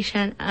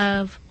adaptation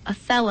of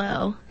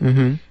Othello,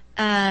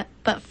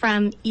 but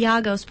from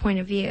Iago's point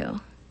of view.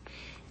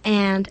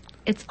 And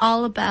it's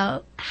all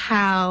about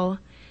how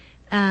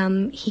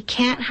he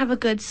can't have a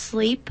good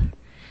sleep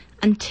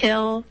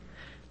until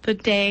the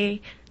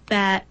day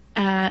that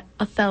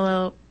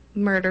Othello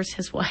murders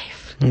his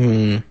wife.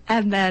 And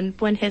then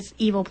when his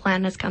evil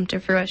plan has come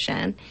to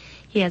fruition,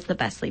 he has the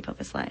best sleep of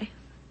his life.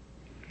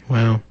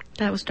 Wow.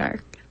 That was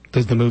dark.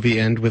 Does the movie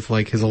end with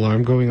his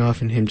alarm going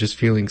off and him just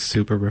feeling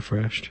super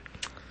refreshed?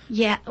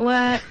 Yeah,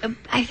 well,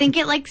 I think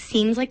it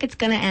seems like it's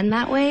going to end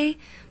that way,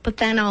 but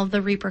then all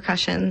the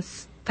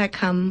repercussions that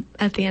come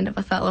at the end of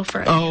Othello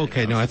for Oh,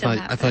 okay. No, I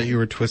thought you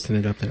were twisting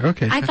it up there.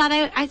 Okay. I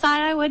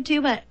thought I would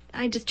too, but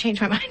I just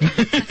changed my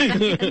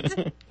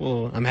mind.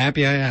 Well, I'm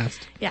happy I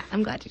asked. Yeah,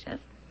 I'm glad you did.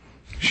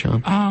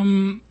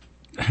 Sean.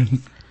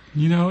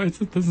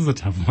 This is a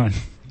tough one.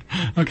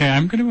 Okay,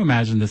 I'm going to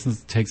imagine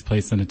this takes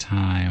place in a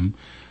time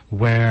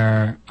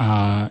where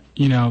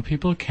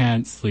people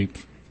can't sleep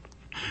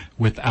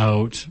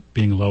without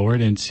being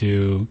lowered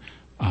into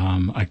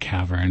a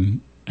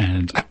cavern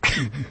and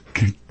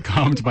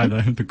calmed by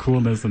the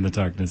coolness and the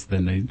darkness,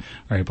 then they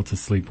are able to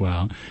sleep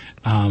well.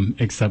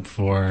 Except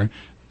for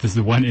this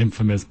one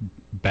infamous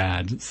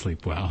bad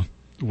sleep well,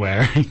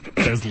 where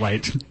there's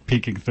light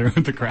peeking through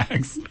the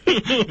cracks. And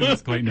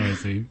it's quite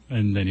noisy,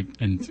 and then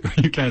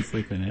you can't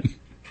sleep in it.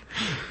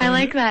 I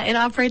like that. It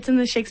operates in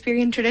the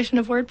Shakespearean tradition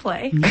of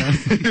wordplay.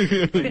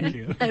 Thank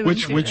you.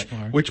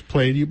 Which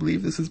play do you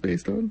believe this is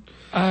based on?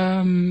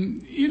 Oh,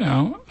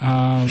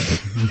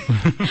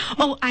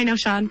 I know,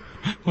 Sean.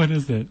 What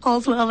is it?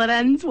 All's well that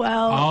ends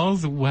well.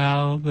 All's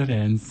well that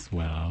ends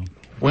well.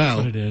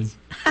 Well. That's what it is.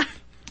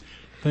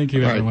 Thank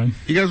you, everyone. Right.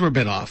 You guys were a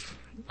bit off.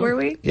 Were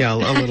we? Yeah, a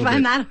little bit. I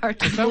find that hard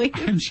to believe.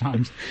 I'm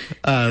shocked.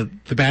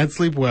 The Bad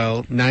Sleep Well,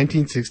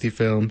 1960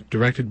 film,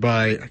 directed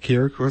by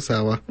Akira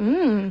Kurosawa.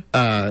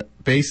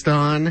 Based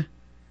on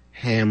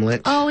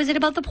Hamlet. Oh, is it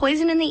about the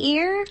poison in the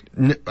ear?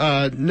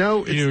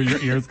 No.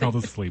 Your ear's called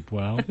a sleep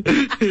well.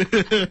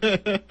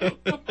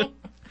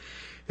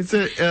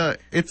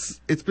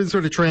 It's been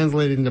sort of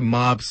translated into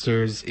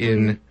mobsters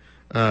in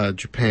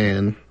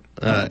Japan,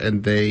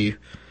 and there's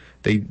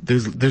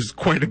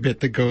quite a bit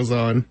that goes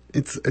on.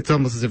 It's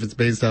almost as if it's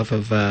based off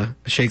of a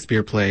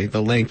Shakespeare play,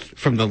 the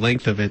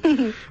length of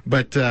it.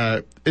 But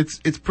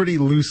it's pretty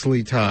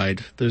loosely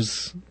tied.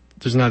 There's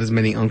not as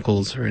many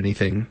uncles or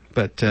anything.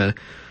 But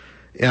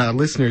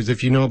listeners,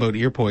 if you know about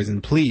ear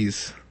poison,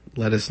 please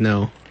let us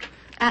know.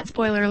 At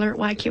spoiler alert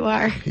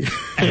YQR.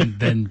 And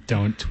then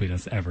don't tweet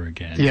us ever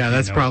again. Yeah,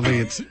 that's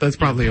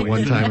probably a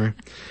one-timer.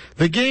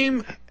 The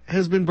game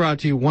has been brought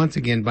to you once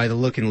again by the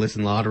Look and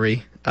Listen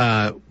Lottery,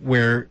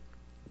 where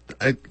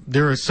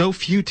there are so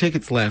few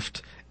tickets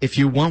left. If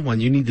you want one,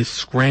 you need to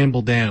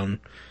scramble down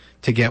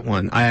to get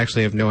one. I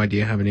actually have no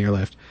idea how many are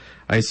left.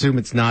 I assume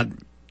it's not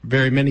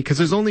very many because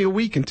there's only a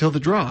week until the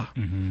draw,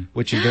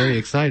 which is very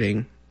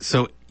exciting.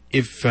 So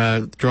if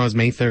the draw is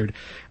May 3rd.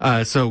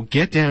 So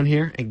get down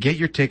here and get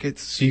your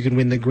tickets so you can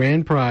win the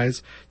grand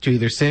prize to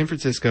either San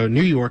Francisco,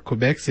 New York,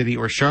 Quebec City,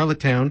 or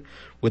Charlottetown,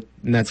 and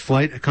that's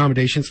flight,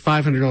 accommodations,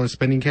 $500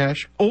 spending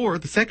cash, or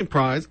the second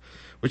prize,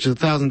 which is a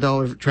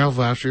 $1,000 travel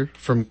voucher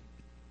from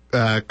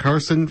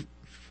Carson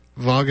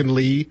Vaughan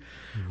Lee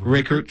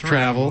Rickert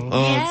Travel.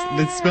 Oh,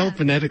 it's spelled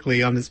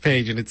phonetically on this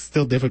page, and it's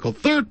still difficult.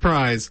 Third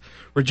prize,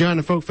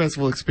 Regina Folk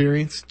Festival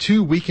experience,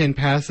 2 weekend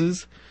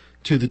passes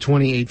to the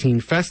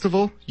 2018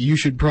 festival. You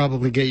should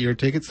probably get your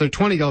tickets. They're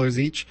 $20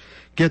 each.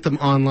 Get them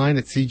online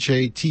at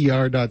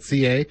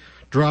cjtr.ca,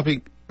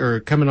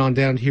 coming on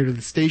down here to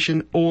the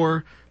station,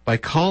 or by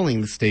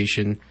calling the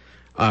station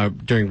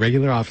during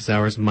regular office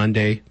hours,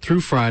 Monday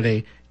through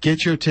Friday.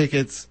 Get your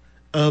tickets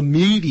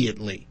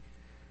immediately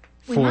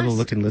for the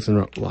Look and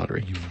Listen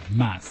Lottery.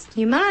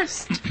 You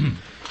must.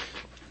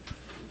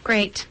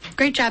 Great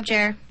job,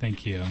 Jer.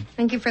 Thank you.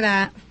 Thank you for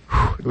that.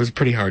 It was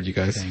pretty hard, you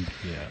guys. Thank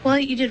you. Well,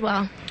 you did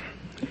well,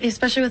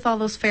 especially with all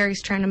those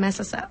fairies trying to mess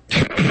us up.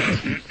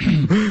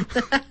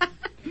 Displeased.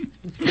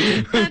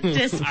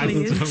 I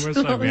wish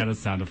we had a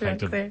sound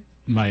effect of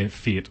my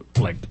feet,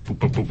 like boop,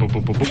 boop, boop, boop,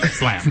 boop, boop, boop,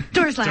 slam.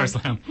 Door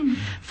slam.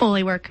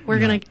 Foley work. We're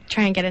going to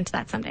try and get into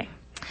that someday.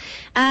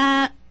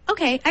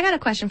 Okay, I got a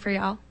question for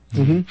y'all.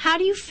 How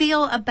do you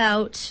feel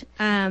about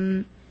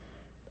a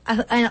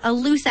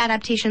loose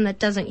adaptation that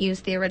doesn't use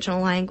the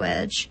original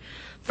language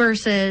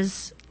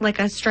versus like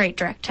a straight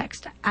direct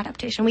text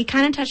adaptation? We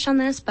kind of touched on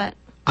this, but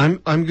I'm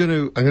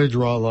gonna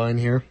draw a line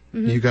here.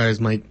 You guys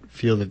might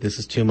feel that this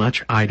is too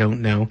much. I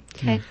don't know.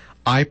 Okay.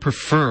 I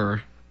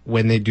prefer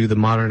when they do the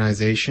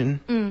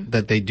modernization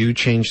that they do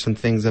change some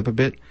things up a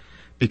bit,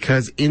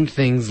 because in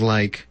things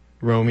like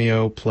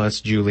Romeo plus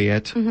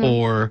Juliet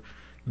or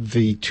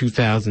the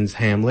 2000s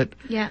Hamlet,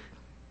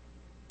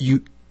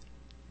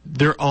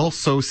 they're all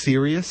so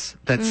serious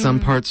that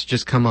some parts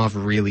just come off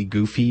really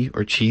goofy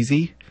or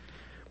cheesy.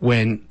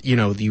 When,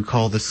 you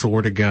call the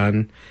sword a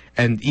gun.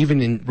 And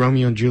even in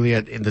Romeo and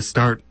Juliet, in the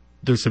start,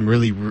 there's some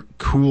really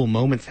cool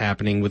moments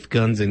happening with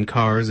guns and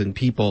cars and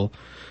people.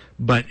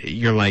 But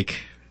you're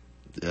like,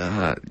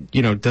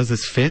 does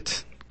this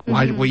fit?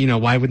 Why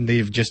wouldn't they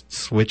have just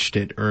switched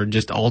it or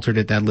just altered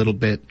it that little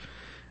bit?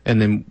 And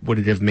then would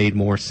it have made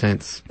more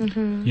sense?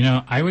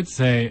 I would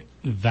say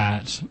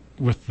that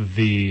with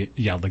the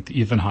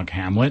Ethan Hawke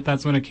Hamlet,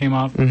 that's when it came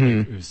off.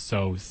 It was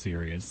so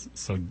serious,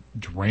 so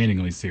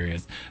drainingly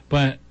serious.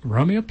 But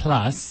Romeo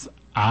Plus,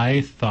 I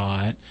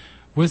thought,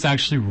 was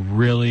actually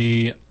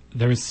really,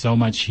 there was so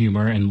much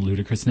humor and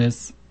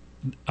ludicrousness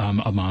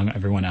among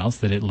everyone else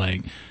that it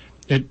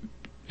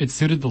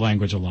suited the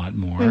language a lot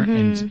more,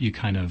 and you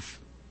kind of,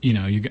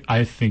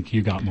 I think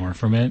you got more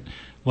from it.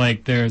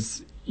 Like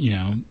there's,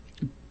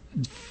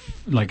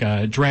 like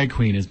a drag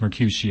queen is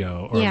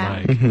Mercutio, or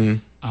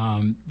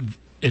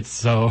it's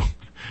so.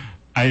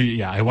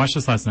 I watched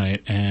this last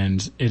night,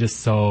 and it is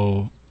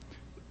so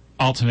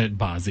ultimate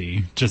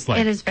Bozzy. Just like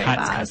it is very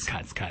cuts,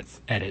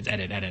 edit,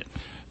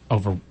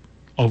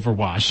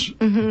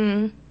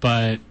 overwash.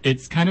 But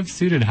it's kind of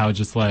suited how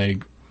just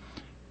like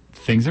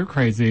things are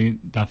crazy.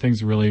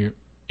 Nothing's really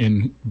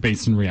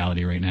based in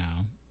reality right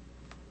now.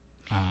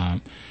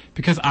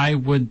 Because I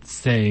would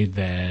say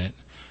that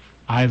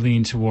I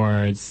lean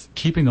towards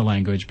keeping the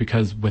language,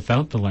 because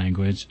without the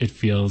language, it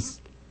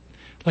feels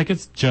like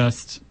it's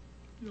just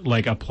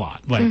like a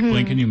plot. Like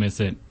blink and you miss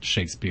it,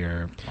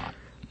 Shakespeare plot.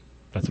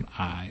 That's what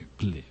I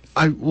believe.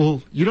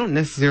 You don't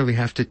necessarily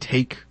have to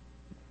take,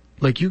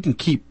 you can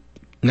keep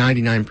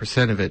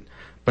 99% of it,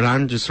 But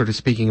I'm just sort of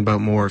speaking about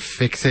more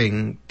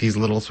fixing these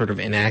little sort of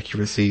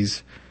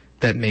inaccuracies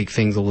that make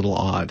things a little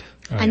odd.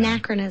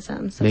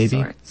 Anachronisms of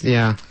Maybe. sorts.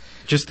 Yeah.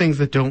 Just things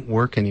that don't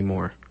work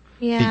anymore.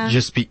 Yeah.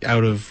 Just be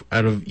out of,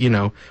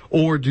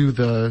 or do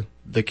the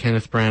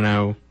Kenneth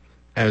Branagh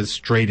as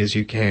straight as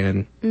you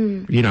can.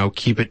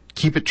 Keep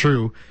it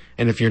true.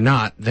 And if you're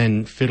not,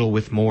 then fiddle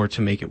with more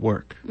to make it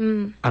work.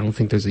 I don't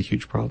think there's a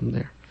huge problem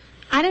there.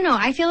 I don't know.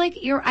 I feel like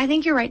I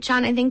think you're right,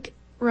 Sean. I think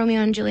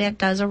Romeo and Juliet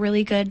does a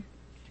really good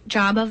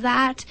job of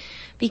that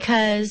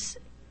because,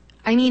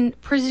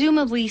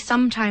 presumably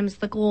sometimes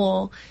the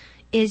goal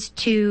is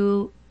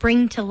to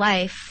bring to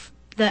life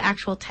the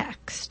actual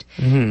text.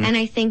 Mm-hmm. And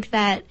I think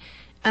that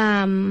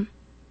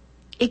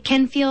it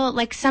can feel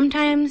like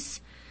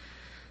sometimes,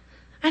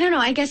 I don't know,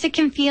 I guess it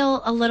can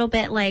feel a little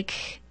bit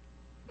like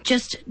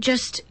just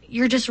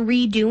you're just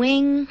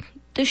redoing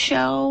the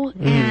show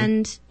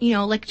and,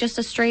 like just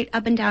a straight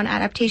up and down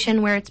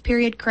adaptation where it's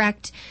period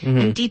correct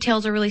and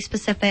details are really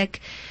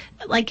specific.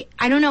 Like,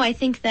 I don't know, I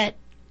think that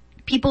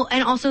people,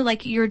 and also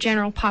like your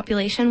general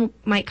population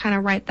might kind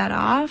of write that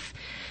off.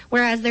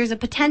 Whereas there's a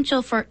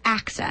potential for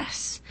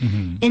access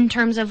in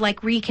terms of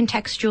like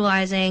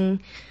recontextualizing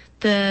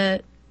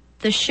the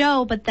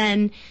show, but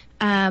then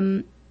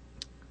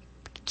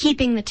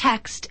keeping the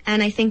text.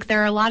 And I think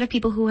there are a lot of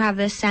people who have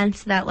this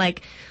sense that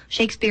like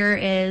Shakespeare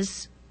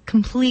is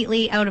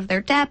completely out of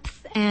their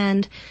depth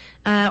and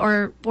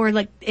or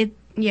like it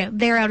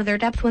they're out of their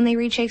depth when they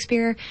read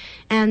Shakespeare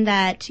and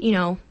that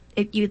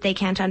they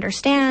can't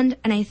understand.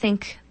 And I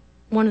think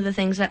one of the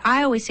things that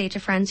I always say to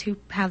friends who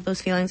have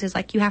those feelings is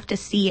like you have to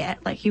see it,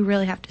 like you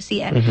really have to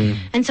see it.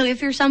 And so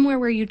if you're somewhere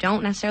where you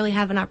don't necessarily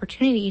have an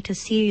opportunity to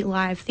see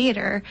live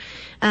theater,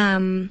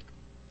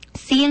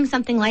 seeing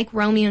something like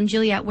Romeo and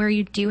Juliet where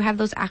you do have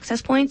those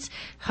access points,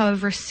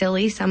 however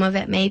silly some of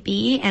it may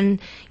be, and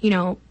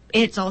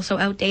it's also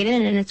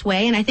outdated in its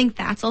way. And I think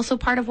that's also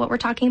part of what we're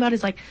talking about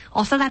is like,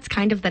 also that's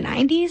kind of the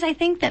 90s, I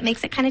think, that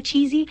makes it kind of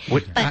cheesy.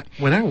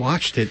 When I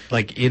watched it,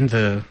 like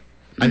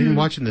I didn't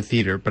watch it in the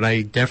theater, but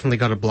I definitely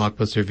got a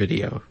Blockbuster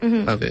video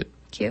of it.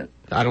 Cute.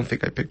 I don't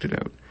think I picked it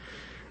out.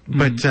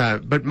 But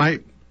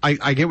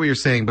I get what you're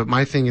saying, but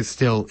my thing is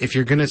still, if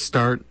you're going to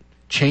start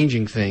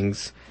changing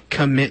things,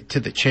 commit to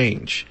the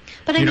change.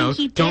 But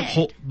he did.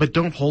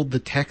 Don't hold the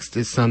text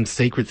as some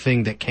sacred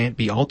thing that can't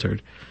be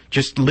altered.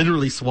 Just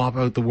literally swap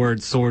out the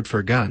word sword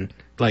for gun.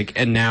 Like,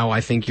 and now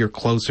I think you're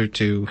closer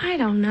to... I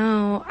don't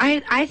know.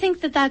 I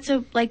think that's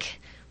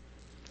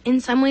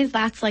in some ways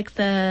that's like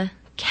the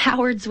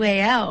coward's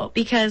way out,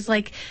 because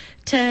like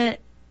to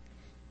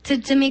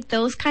make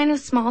those kind of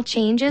small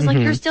changes, like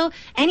you're still,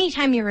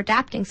 anytime you're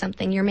adapting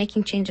something, you're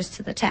making changes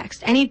to the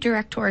text. Any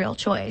directorial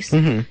choice,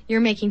 you're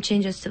making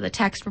changes to the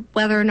text,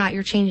 whether or not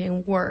you're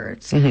changing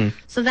words.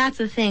 So that's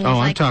the thing. Oh,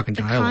 it's I'm talking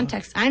the dialogue.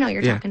 Context. I know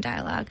you're talking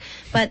dialogue,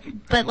 but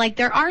like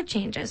there are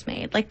changes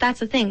made. Like that's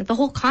the thing. The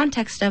whole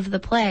context of the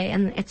play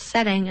and its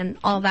setting and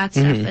all that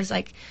stuff is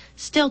like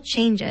still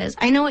changes.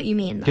 I know what you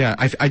mean, though. Yeah,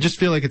 I just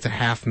feel like it's a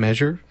half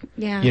measure.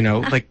 Yeah.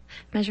 Like...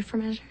 Measure for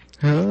measure.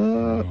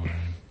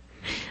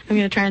 I'm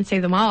going to try and say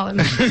them all.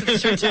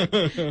 Guys,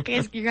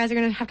 you guys are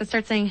going to have to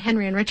start saying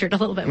Henry and Richard a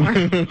little bit more.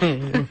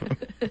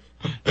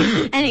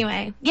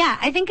 Anyway, yeah,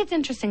 I think it's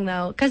interesting,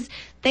 though, because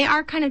they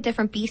are kind of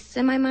different beasts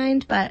in my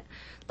mind. But,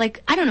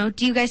 like, I don't know.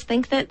 Do you guys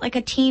think that, like,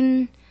 a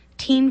teen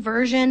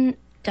version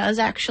does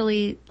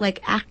actually,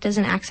 like, act as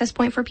an access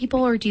point for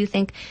people? Or do you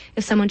think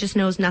if someone just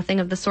knows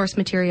nothing of the source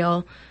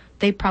material,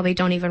 they probably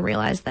don't even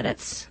realize that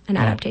it's an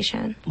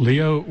adaptation?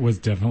 Leo was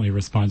definitely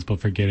responsible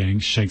for getting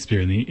Shakespeare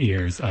in the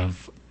ears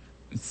of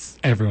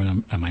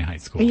everyone at my high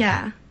school.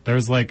 Yeah. There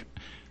was like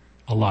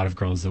a lot of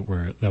girls that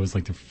was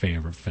like their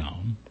favorite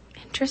film.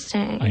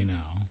 Interesting. I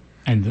know.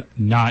 And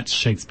not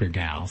Shakespeare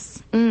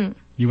gals. You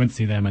wouldn't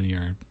see them in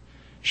your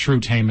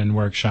Shrewtainment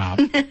workshop.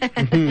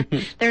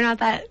 They're not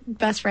that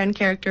best friend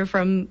character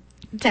from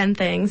 10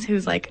 Things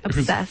who's like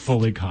obsessed. Who's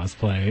fully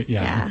cosplay.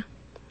 Yeah.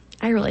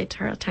 I relate to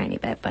her a tiny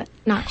bit, but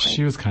not quite.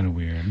 She was kind of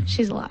weird.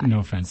 She's a lot. No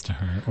offense to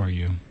her or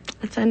you.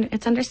 It's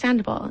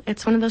understandable.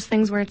 It's one of those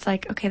things where it's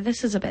like, okay,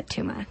 this is a bit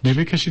too much.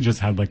 Maybe because she just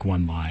had like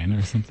one line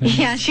or something.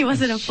 Yeah, she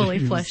wasn't a fully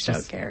fleshed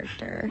out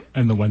character.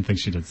 And the one thing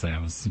she did say,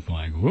 I was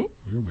like, whoa,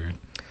 you're weird.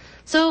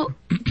 So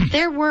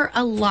there were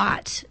a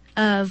lot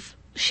of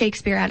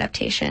Shakespeare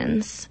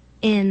adaptations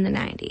in the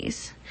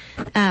 90s.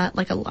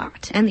 Like a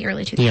lot. And the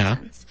early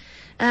 2000s.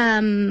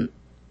 Yeah.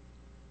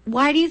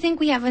 Why do you think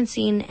we haven't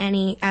seen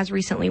any as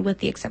recently, with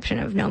the exception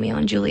of Romeo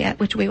and Juliet,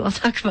 which we will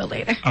talk about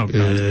later? Oh, God.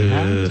 We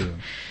have to.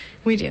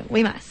 We do.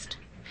 We must.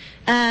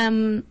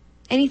 Any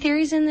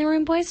theories in the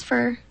room, boys,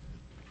 for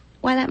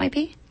why that might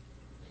be?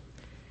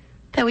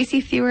 That we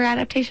see fewer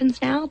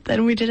adaptations now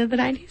than we did in the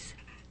 90s?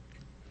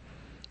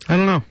 I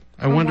don't know.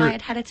 I wonder why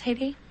it had its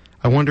heyday?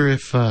 I wonder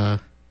if now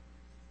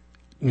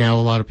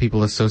a lot of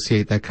people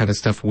associate that kind of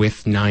stuff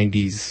with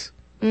 90s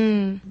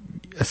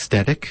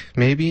aesthetic,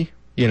 maybe.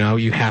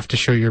 You have to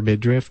show your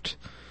midriff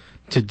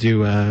to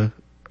do a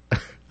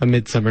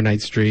Midsummer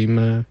Night's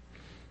Dream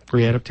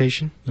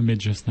readaptation. The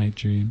Midsummer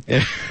Night's Dream.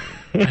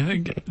 I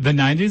think the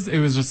 90s, it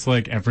was just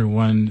like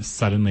everyone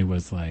suddenly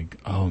was like,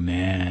 oh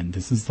man,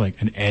 this is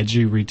like an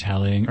edgy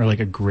retelling or like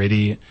a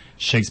gritty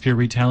Shakespeare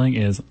retelling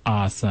is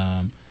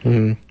awesome.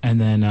 Mm-hmm.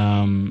 And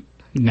then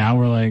now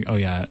we're like, oh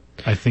yeah,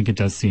 I think it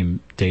does seem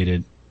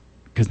dated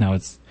because now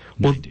it's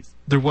 90s.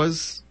 There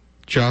was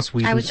Joss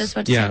Whedon. I was just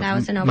about to say that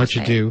was an oversight. Much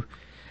Ado.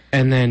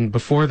 And then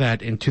before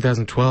that, in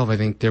 2012, I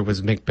think there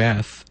was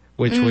Macbeth,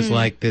 which was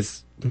like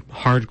this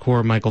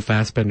hardcore Michael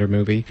Fassbender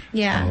movie.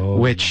 Yeah.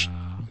 Which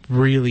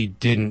really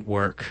didn't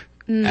work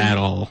at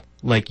all.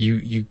 Like,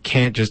 you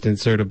can't just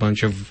insert a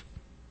bunch of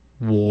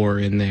war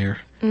in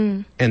there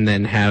and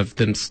then have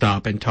them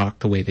stop and talk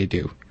the way they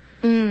do.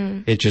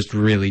 It just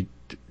really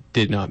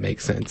did not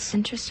make sense.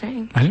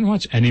 Interesting. I didn't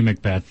watch any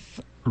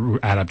Macbeth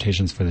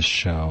adaptations for the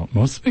show,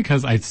 mostly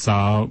because I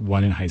saw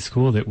one in high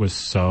school that was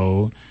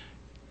so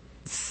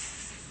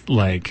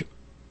like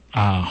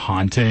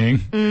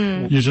haunting.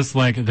 You're just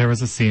like, there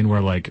was a scene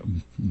where like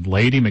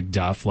Lady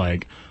Macduff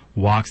like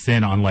walks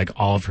in on like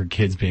all of her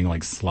kids being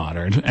like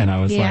slaughtered, and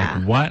I was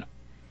like, what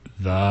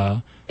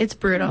the? It's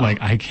brutal.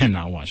 Like, I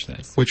cannot watch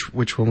this.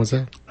 Which one was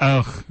that?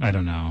 Oh, I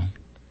don't know.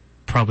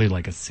 Probably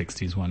like a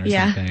 60s one or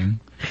something.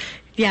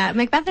 Yeah,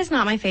 Macbeth is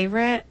not my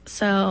favorite,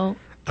 so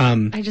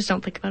I just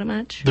don't think about it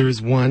much. There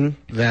is one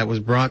that was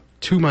brought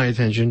to my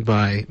attention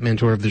by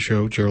mentor of the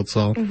show, Gerald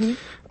Saul,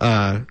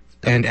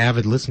 and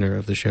avid listener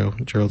of the show,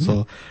 Gerald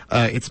Saul.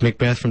 It's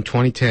Macbeth from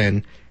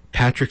 2010,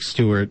 Patrick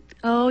Stewart.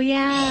 Oh,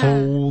 yeah.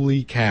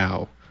 Holy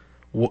cow.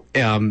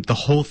 The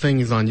whole thing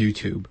is on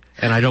YouTube,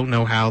 and I don't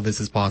know how this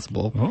is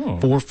possible.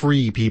 For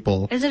free,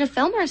 people. Is it a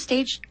film or a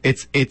stage?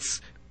 It's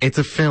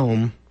a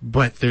film,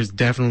 but there's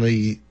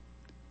definitely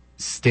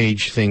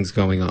stage things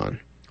going on.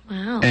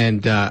 Wow.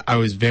 And I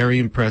was very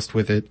impressed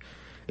with it.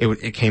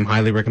 It came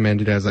highly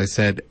recommended, as I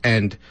said,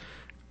 and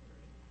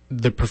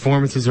the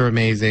performances are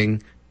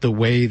amazing. The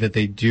way that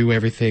they do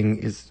everything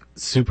is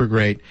super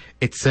great.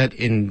 It's set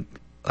in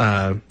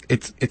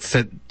it's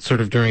set sort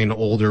of during an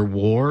older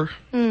war,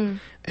 and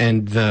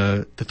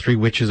the three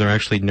witches are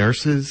actually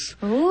nurses.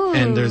 Ooh.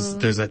 And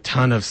there's a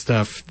ton of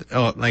stuff.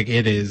 Like,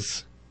 it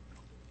is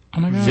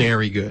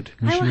very good.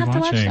 I will have to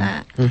watch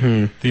that.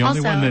 The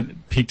only one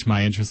that piqued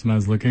my interest when I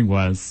was looking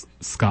was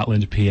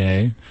Scotland,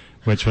 PA,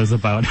 which was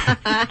about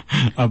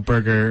a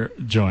burger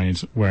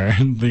joint where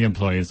the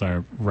employees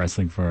are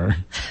wrestling for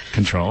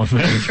control of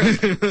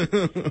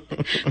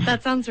it.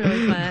 That sounds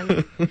really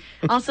fun.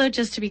 Also,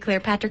 just to be clear,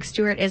 Patrick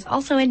Stewart is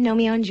also in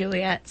Romeo and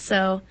Juliet,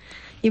 so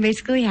you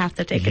basically have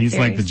to take it seriously.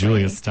 He's like the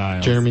Julia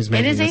Stiles. Jeremy's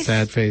making a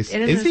sad face.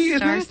 It is a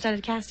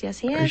star-studded cast. Yes,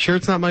 he is. Are you sure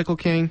it's not Michael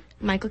Caine?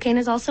 Michael Caine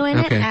is also in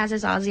it, as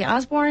is Ozzy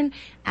Osbourne,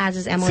 as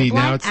is Emily See,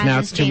 Blunt, now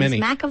as it's is too James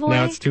many. McAvoy.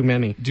 Now it's too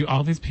many. Do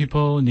all these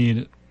people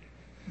need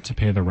to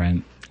pay the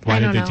rent? Why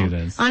did they do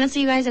this?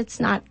 Honestly, you guys, it's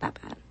not that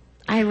bad.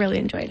 I really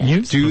enjoyed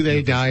it. Do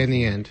they die in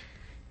the end?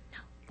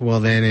 No. Well,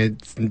 then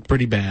it's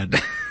pretty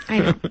bad. I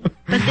know.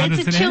 But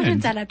it's a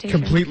children's adaptation.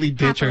 Completely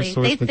ditch our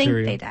source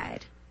material. They think they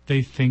died.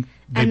 They think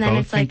they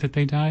both think that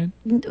they died?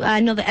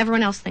 No, that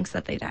everyone else thinks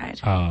that they died.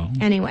 Oh.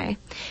 Anyway,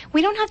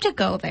 we don't have to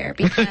go there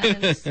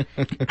because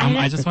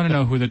I just want to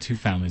know who the two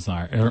families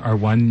are. Are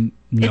one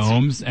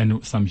gnomes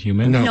and some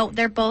humans? No,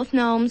 they're both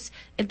gnomes.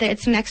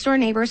 It's next door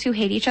neighbors who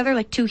hate each other,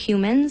 like two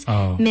humans.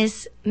 Oh.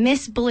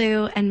 Miss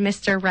Blue and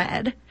Mr.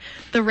 Red.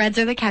 The Reds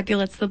are the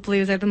Capulets, the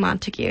Blues are the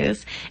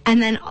Montagues,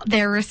 and then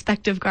their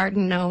respective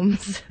garden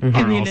gnomes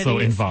are also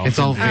involved. It's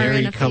all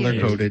very color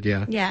coded.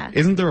 Yeah. Yeah.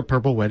 Isn't there a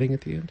purple wedding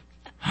at the end?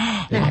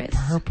 A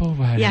purple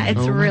wedding. Yeah,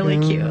 it's really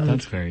cute.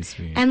 That's very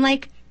sweet. And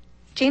like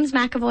James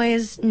McAvoy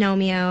is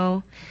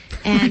Nomeo,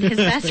 and his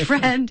best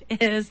friend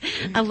is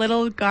a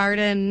little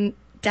garden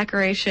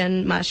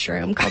decoration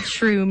mushroom called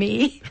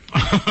Shroomy.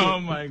 Oh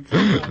my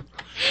god.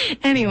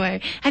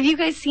 Anyway, have you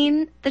guys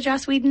seen the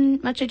Joss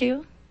Whedon Much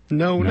Ado?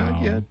 No,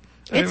 not yet.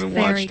 It's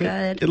very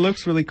good. It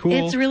looks really cool.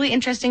 It's really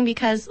interesting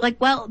because,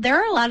 there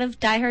are a lot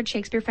of diehard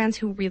Shakespeare fans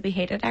who really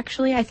hate it,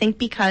 actually. I think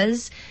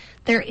because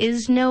there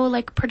is no,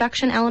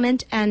 production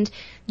element, and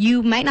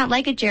you might not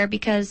like it, Jared,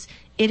 because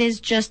it is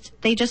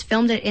they just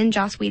filmed it in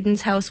Joss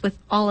Whedon's house with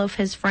all of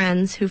his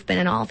friends who've been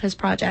in all of his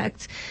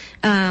projects.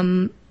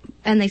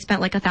 And they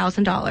spent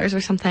 $1,000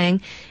 or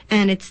something,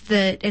 and it's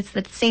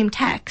the same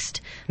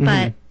text,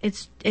 but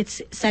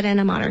it's set in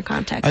a modern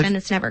context, and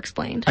it's never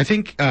explained. I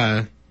think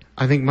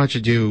Much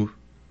Ado,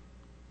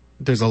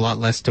 there's a lot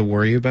less to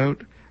worry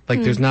about.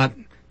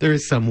 There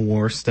is some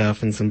war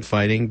stuff and some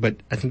fighting, but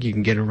I think you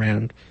can get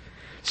around.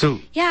 So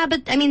yeah,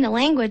 but I mean the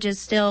language is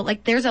still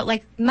there's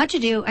Much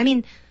Ado. I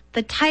mean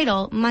the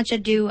title Much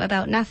Ado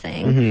About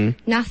Nothing,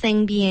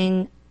 nothing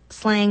being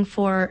slang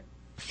for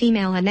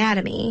female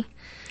anatomy.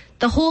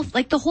 The whole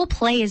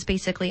play is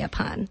basically a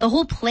pun. The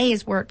whole play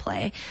is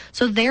wordplay.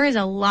 So there is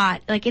a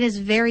lot, it is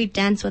very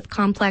dense with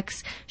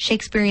complex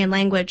Shakespearean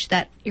language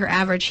that your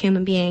average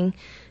human being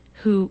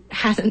who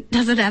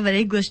doesn't have an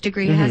English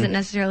degree hasn't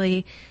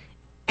necessarily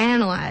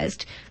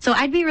analyzed. So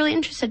I'd be really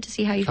interested to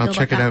see how you feel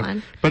about that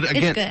one. But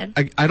again, it's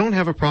good. I don't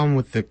have a problem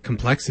with the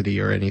complexity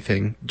or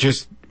anything.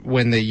 Just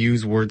when they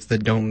use words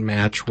that don't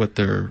match what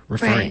they're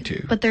referring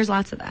to. But there's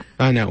lots of that.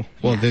 I know.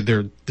 Well,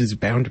 there's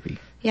bound to be.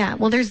 Yeah.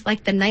 Well, there's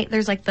like the night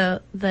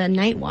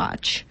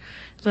watch,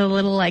 the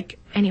little like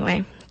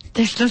anyway.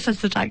 There's no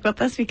sense to talk about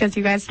this because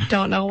you guys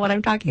don't know what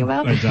I'm talking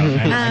about. I don't.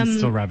 I'm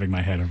still wrapping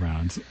my head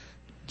around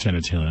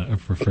genitalia,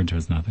 referred to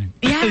as nothing.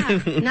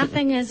 Yeah,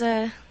 nothing is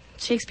a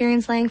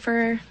Shakespearean slang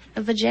for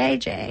a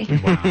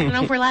vajayjay. Wow. I don't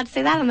know if we're allowed to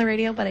say that on the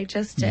radio, but I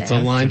just did. The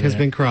line has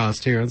been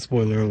crossed here on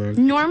Spoiler Alert.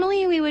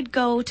 Normally we would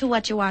go to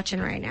what you're watching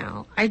right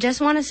now. I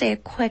just want to say a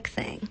quick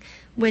thing,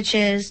 which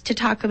is to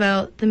talk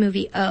about the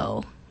movie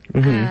O,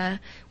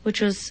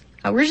 which was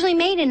originally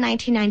made in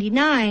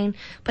 1999,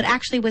 but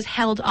actually was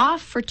held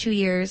off for 2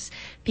 years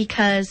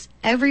because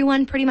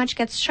everyone pretty much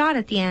gets shot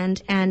at the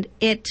end, and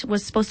it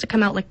was supposed to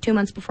come out like 2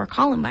 months before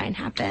Columbine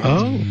happened.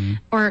 Oh.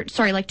 Or,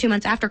 sorry, like 2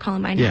 months after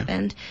Columbine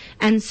happened.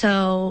 And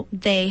so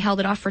they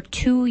held it off for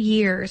 2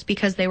 years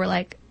because they were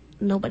like,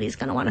 nobody's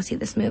going to want to see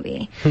this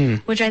movie.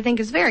 Which I think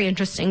is very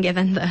interesting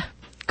given the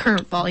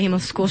current volume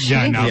of school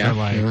shootings. Yeah, now they're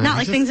like... Not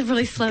like things have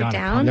really slowed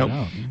down. Nope.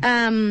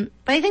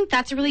 But I think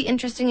that's a really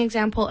interesting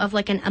example of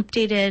like an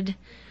updated,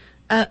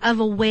 of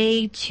a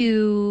way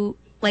to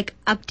like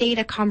update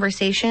a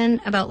conversation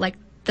about like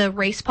the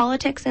race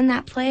politics in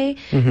that play.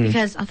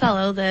 Because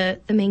Othello, the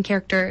main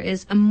character,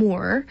 is a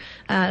Moor,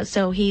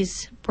 so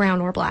he's brown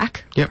or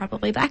black,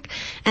 probably black.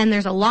 And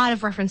there's a lot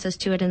of references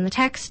to it in the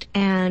text,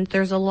 and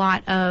there's a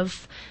lot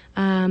of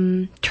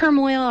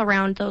turmoil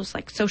around those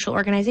like social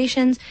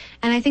organizations.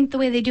 And I think the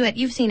way they do it,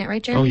 you've seen it,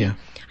 right, Jeremy? Oh, yeah.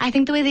 I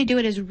think the way they do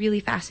it is really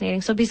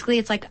fascinating. So basically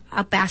it's like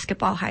a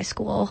basketball high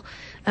school.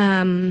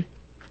 And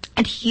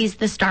he's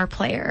the star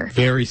player.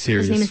 Very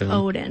serious His name is film.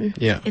 Odin.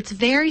 Yeah. It's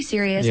very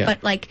serious,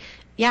 but like,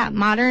 yeah,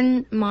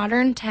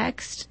 modern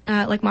text,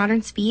 like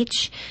modern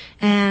speech,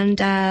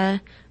 and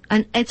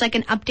it's like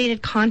an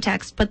updated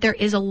context, but there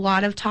is a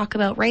lot of talk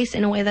about race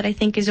in a way that I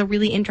think is a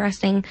really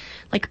interesting,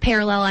 like,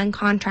 parallel and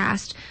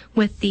contrast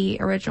with the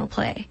original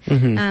play.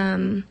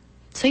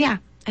 So yeah,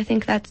 I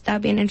think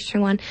that'd be an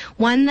interesting one.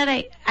 One that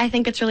I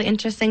think it's really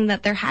interesting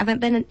that there haven't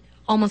been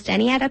almost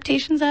any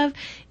adaptations of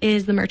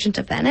is The Merchant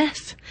of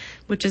Venice,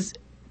 which is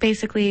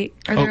basically,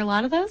 are there a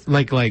lot of those?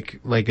 Like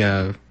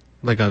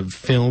a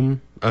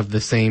film of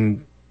the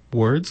same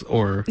words,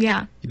 or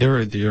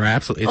they're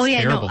absolutely.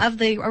 It's terrible. No, of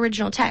the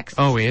original text.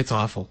 Oh, it's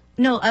awful.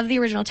 No, of the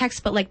original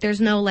text, but like there's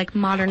no like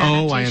modern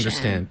adaptation. Oh, I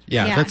understand.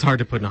 Yeah, that's hard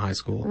to put in a high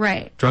school.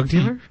 Right. Drug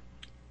dealer?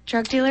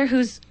 Drug dealer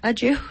who's a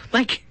Jew.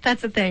 Like,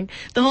 that's the thing.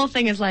 The whole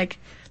thing is like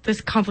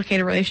this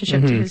complicated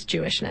relationship to his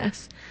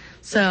Jewishness.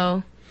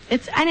 So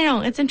I don't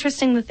know, it's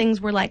interesting the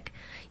things we're like,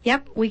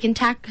 yep, we can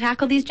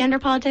tackle these gender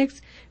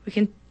politics, we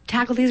can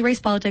tackle these race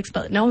politics,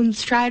 but no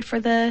one's tried for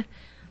the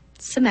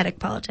Semitic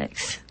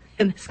politics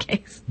in this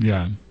case.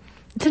 Yeah.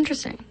 It's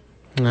interesting.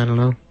 I don't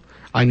know.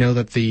 I know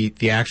that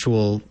the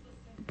actual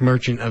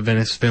Merchant of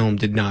Venice film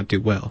did not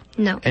do well.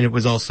 No. And it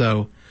was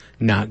also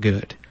not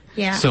good.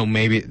 Yeah. So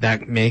maybe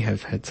that may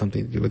have had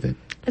something to do with it.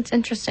 It's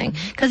interesting.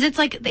 Because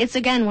it's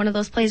again one of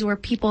those plays where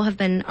people have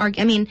been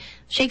arguing. I mean,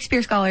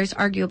 Shakespeare scholars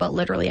argue about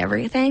literally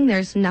everything.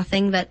 There's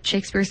nothing that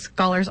Shakespeare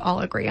scholars all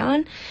agree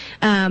on.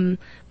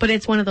 But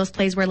it's one of those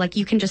plays where, like,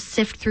 you can just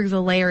sift through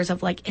the layers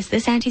of, like, is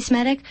this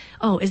anti-Semitic?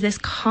 Oh, is this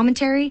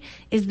commentary?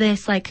 Is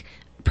this, like,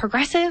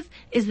 progressive?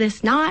 Is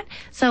this not?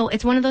 So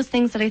it's one of those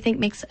things that I think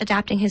makes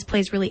adapting his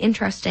plays really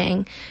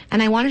interesting.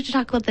 And I wanted to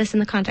talk about this in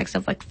the context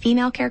of, like,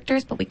 female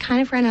characters, but we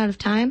kind of ran out of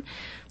time.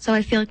 So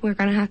I feel like we're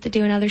going to have to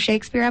do another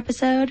Shakespeare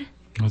episode.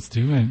 Let's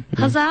do it.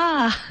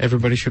 Huzzah!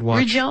 Everybody should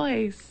watch.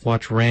 Rejoice!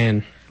 Watch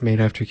Ran, made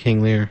after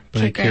King Lear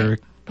by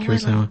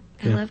Kurosawa.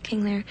 I love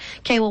King Lear.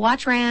 Okay, we'll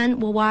watch Ran.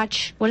 We'll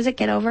watch, what is it,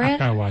 Get Over I It?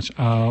 gotta watch.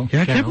 Oh.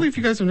 Yeah, I can't believe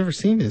you guys have never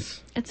seen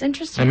this. It's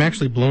interesting. I'm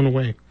actually blown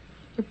away.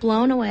 You're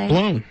blown away.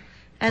 Blown.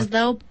 As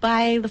though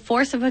by the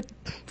force of a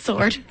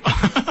sword.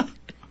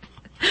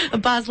 A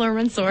Baz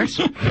Luhrmann sword.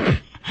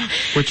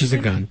 Which is a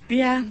gun.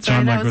 Yeah,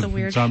 sorry, that was a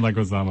weird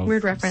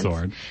weird reference.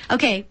 Sword.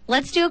 Okay,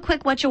 let's do a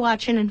quick What You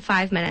Watching in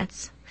 5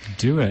 minutes.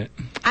 Do it.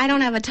 I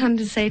don't have a ton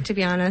to say, to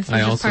be honest. I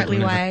Which also is partly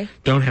why.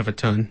 don't have a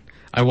ton.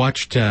 I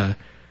watched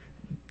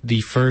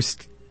the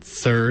first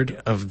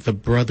third of The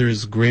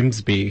Brothers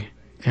Grimsby,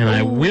 and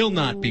I will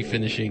not be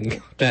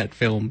finishing that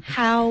film.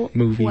 How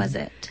movie. was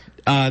it?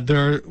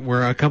 There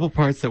were a couple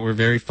parts that were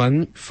very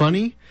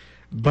funny,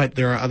 but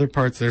there are other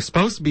parts that are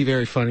supposed to be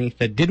very funny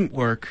that didn't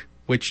work,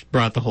 which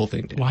brought the whole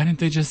thing down. Why didn't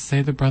they just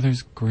say the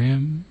Brothers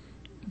Grimm?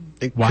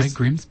 Why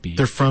Grimsby?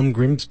 They're from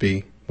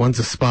Grimsby. One's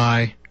a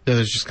spy. The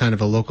other's just kind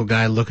of a local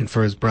guy looking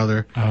for his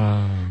brother.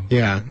 Oh.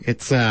 Yeah,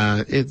 it's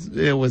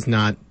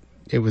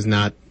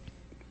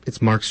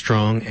Mark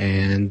Strong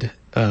and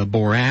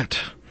Borat.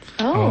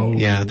 Oh.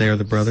 Yeah, they're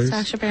the brothers.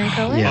 Sacha Baron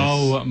Cohen? Yes.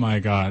 Oh my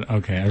God.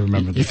 Okay, I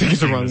remember this. You think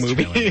it's the wrong this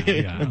movie?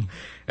 trailer now, yeah.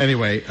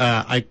 Anyway,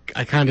 I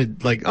kind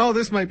of like, oh,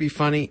 this might be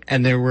funny,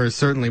 and there were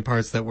certainly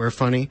parts that were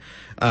funny.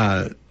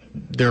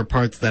 There are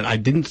parts that I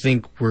didn't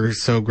think were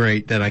so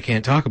great that I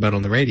can't talk about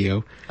on the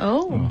radio.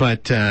 Oh.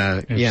 But,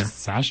 yeah.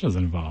 Sasha's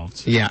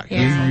involved. Yeah.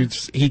 Yeah.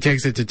 He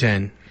takes it to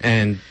 10,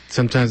 and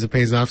sometimes it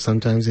pays off,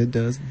 sometimes it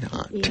does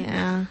not.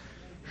 Yeah.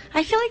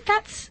 I feel like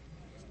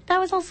that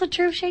was also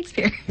true of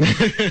Shakespeare.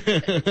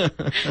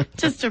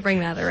 Just to bring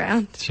that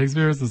around.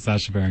 Shakespeare is the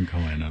Sacha Baron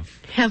Cohen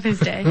of his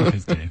day.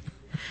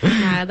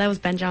 Nah, that was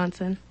Ben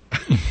Jonson.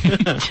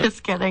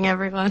 Just kidding,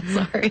 everyone.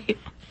 Sorry.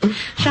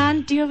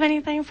 Sean, do you have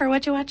anything for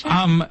what you watching?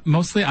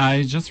 Mostly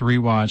I just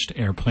rewatched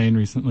Airplane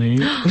recently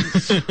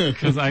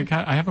because I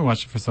haven't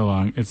watched it for so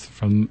long. It's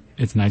a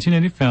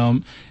 1980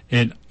 film.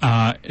 It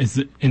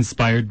is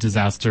inspired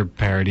disaster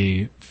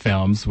parody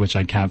films, which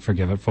I can't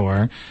forgive it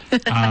for.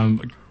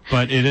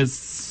 But it is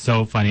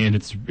so funny, and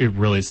it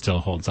really still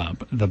holds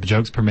up. The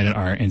jokes per minute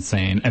are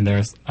insane, and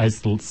I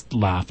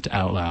laughed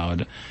out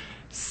loud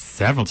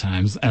several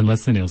times, and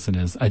Leslie Nielsen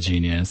is a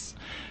genius.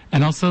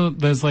 And also,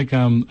 there's like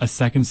a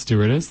second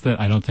stewardess that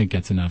I don't think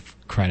gets enough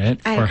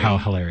credit for how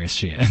hilarious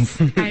she is.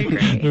 I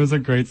agree. There was a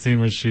great scene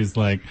where she's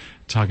like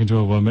talking to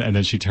a woman, and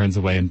then she turns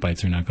away and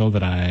bites her knuckle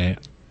that I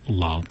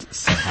loved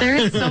so hard. There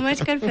is so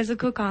much good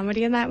physical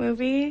comedy in that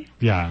movie.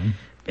 Yeah.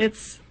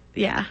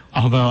 Yeah.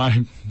 Although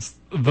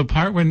the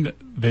part when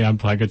they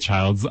unplug a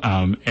child's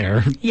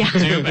air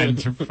tube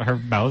and her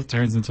mouth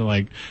turns into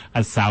like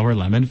a sour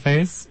lemon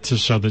face to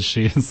show that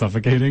she is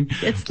suffocating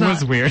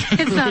was weird.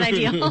 It's not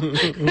ideal.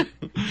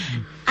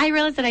 I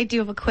realize that I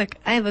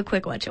have a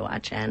quick what you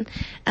watch in.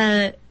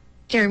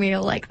 Jeremy,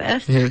 you'll like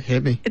this. Yeah,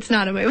 hit me. It's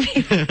not a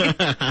movie.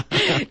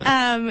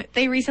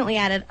 They recently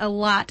added a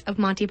lot of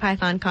Monty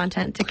Python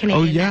content to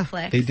Canadian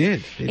Netflix. They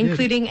did.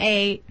 Including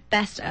a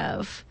best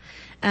of.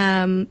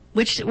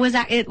 Which was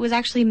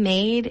actually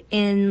made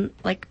in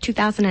like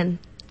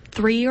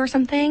 2003 or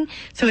something.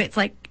 So it's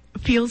like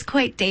feels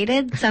quite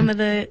dated, some of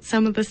the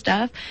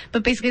stuff.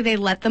 But basically they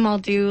let them all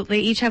they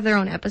each have their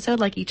own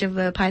episode, like each of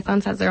the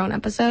Pythons has their own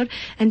episode.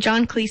 And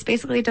John Cleese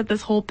basically did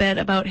this whole bit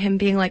about him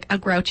being like a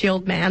grouchy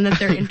old man that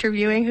they're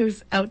interviewing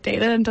who's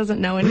outdated and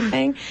doesn't know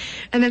anything.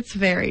 And it's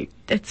very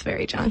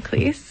John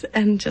Cleese,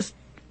 and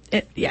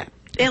it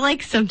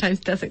like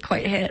sometimes doesn't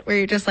quite hit, where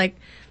you're just like,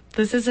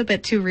 this is a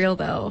bit too real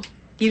though.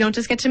 You don't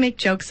just get to make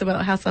jokes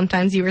about how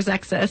sometimes you were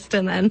sexist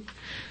and then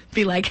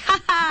be like,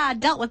 ha,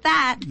 dealt with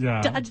that.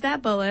 Yeah. Dodge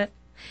that bullet.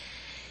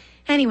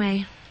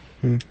 Anyway,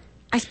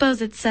 I suppose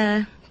it's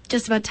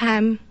just about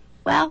time.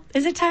 Well,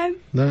 is it time?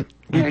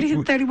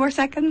 30 more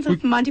seconds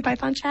of Monty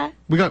Python chat?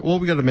 We got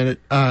a minute.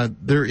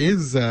 There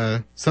is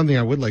something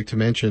I would like to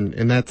mention,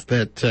 and that's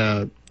that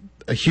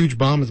a huge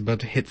bomb is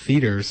about to hit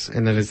theaters,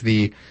 and that is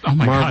the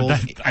Marvel God,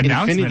 that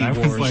announcement. Infinity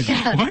Wars. I was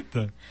like, what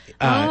the?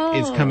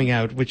 Is coming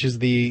out, which is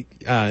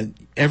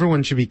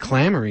everyone should be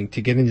clamoring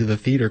to get into the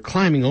theater,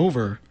 climbing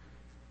over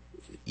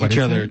each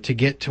other to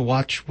get to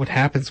watch what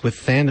happens with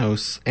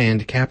Thanos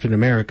and Captain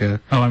America.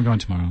 Oh, I'm going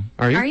tomorrow.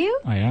 Are you? Are you?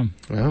 I am.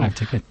 Oh. I have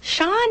tickets.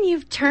 Sean,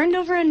 you've turned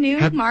over a new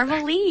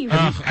Marvel leaf.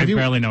 I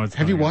barely know what's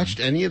going on. Have you watched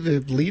any of the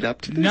lead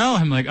up to this? No,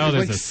 I'm like,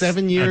 there's like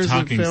 7 years a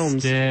talking of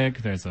films. Stick.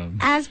 There's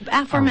as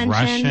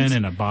aforementioned, Russian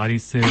in a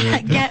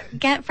bodysuit.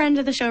 get friend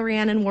of the show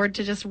Rhiannon Ward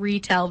to just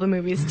retell the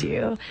movies to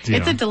you. Deal.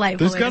 It's a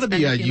delightful. There's got to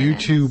be a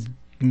YouTube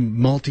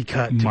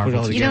multi-cut to put all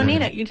together. You don't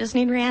need it. You just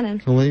need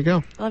Rhiannon. Well, there you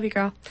go. Love you,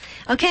 girl.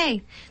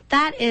 Okay,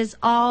 that is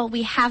all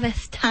we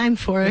have time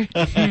for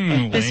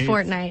this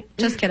fortnight.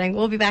 Just kidding.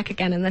 We'll be back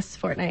again in this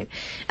fortnight.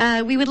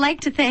 We would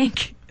like to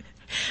thank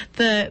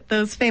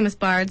those famous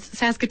bards,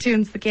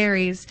 Saskatoons, the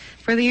Garys,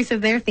 for the use of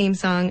their theme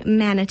song,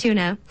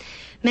 Manituna.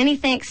 Many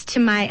thanks to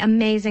my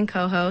amazing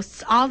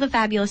co-hosts, all the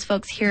fabulous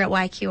folks here at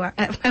YQR,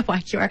 at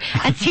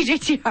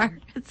CJTR.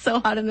 It's so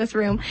hot in this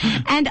room.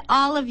 And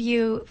all of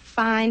you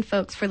fine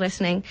folks for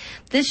listening.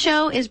 This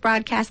show is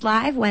broadcast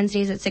live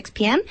Wednesdays at 6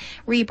 p.m.,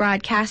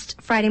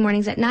 rebroadcast Friday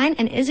mornings at 9,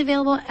 and is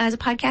available as a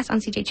podcast on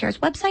CJTR's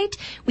website.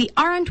 We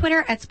are on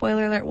Twitter at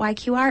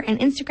SpoilerAlertYQR and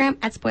Instagram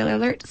at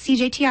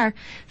SpoilerAlertCJTR.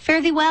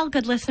 Fare thee well,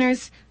 good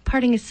listeners.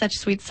 Parting is such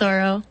sweet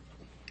sorrow.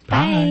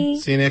 Bye.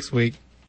 See you next week.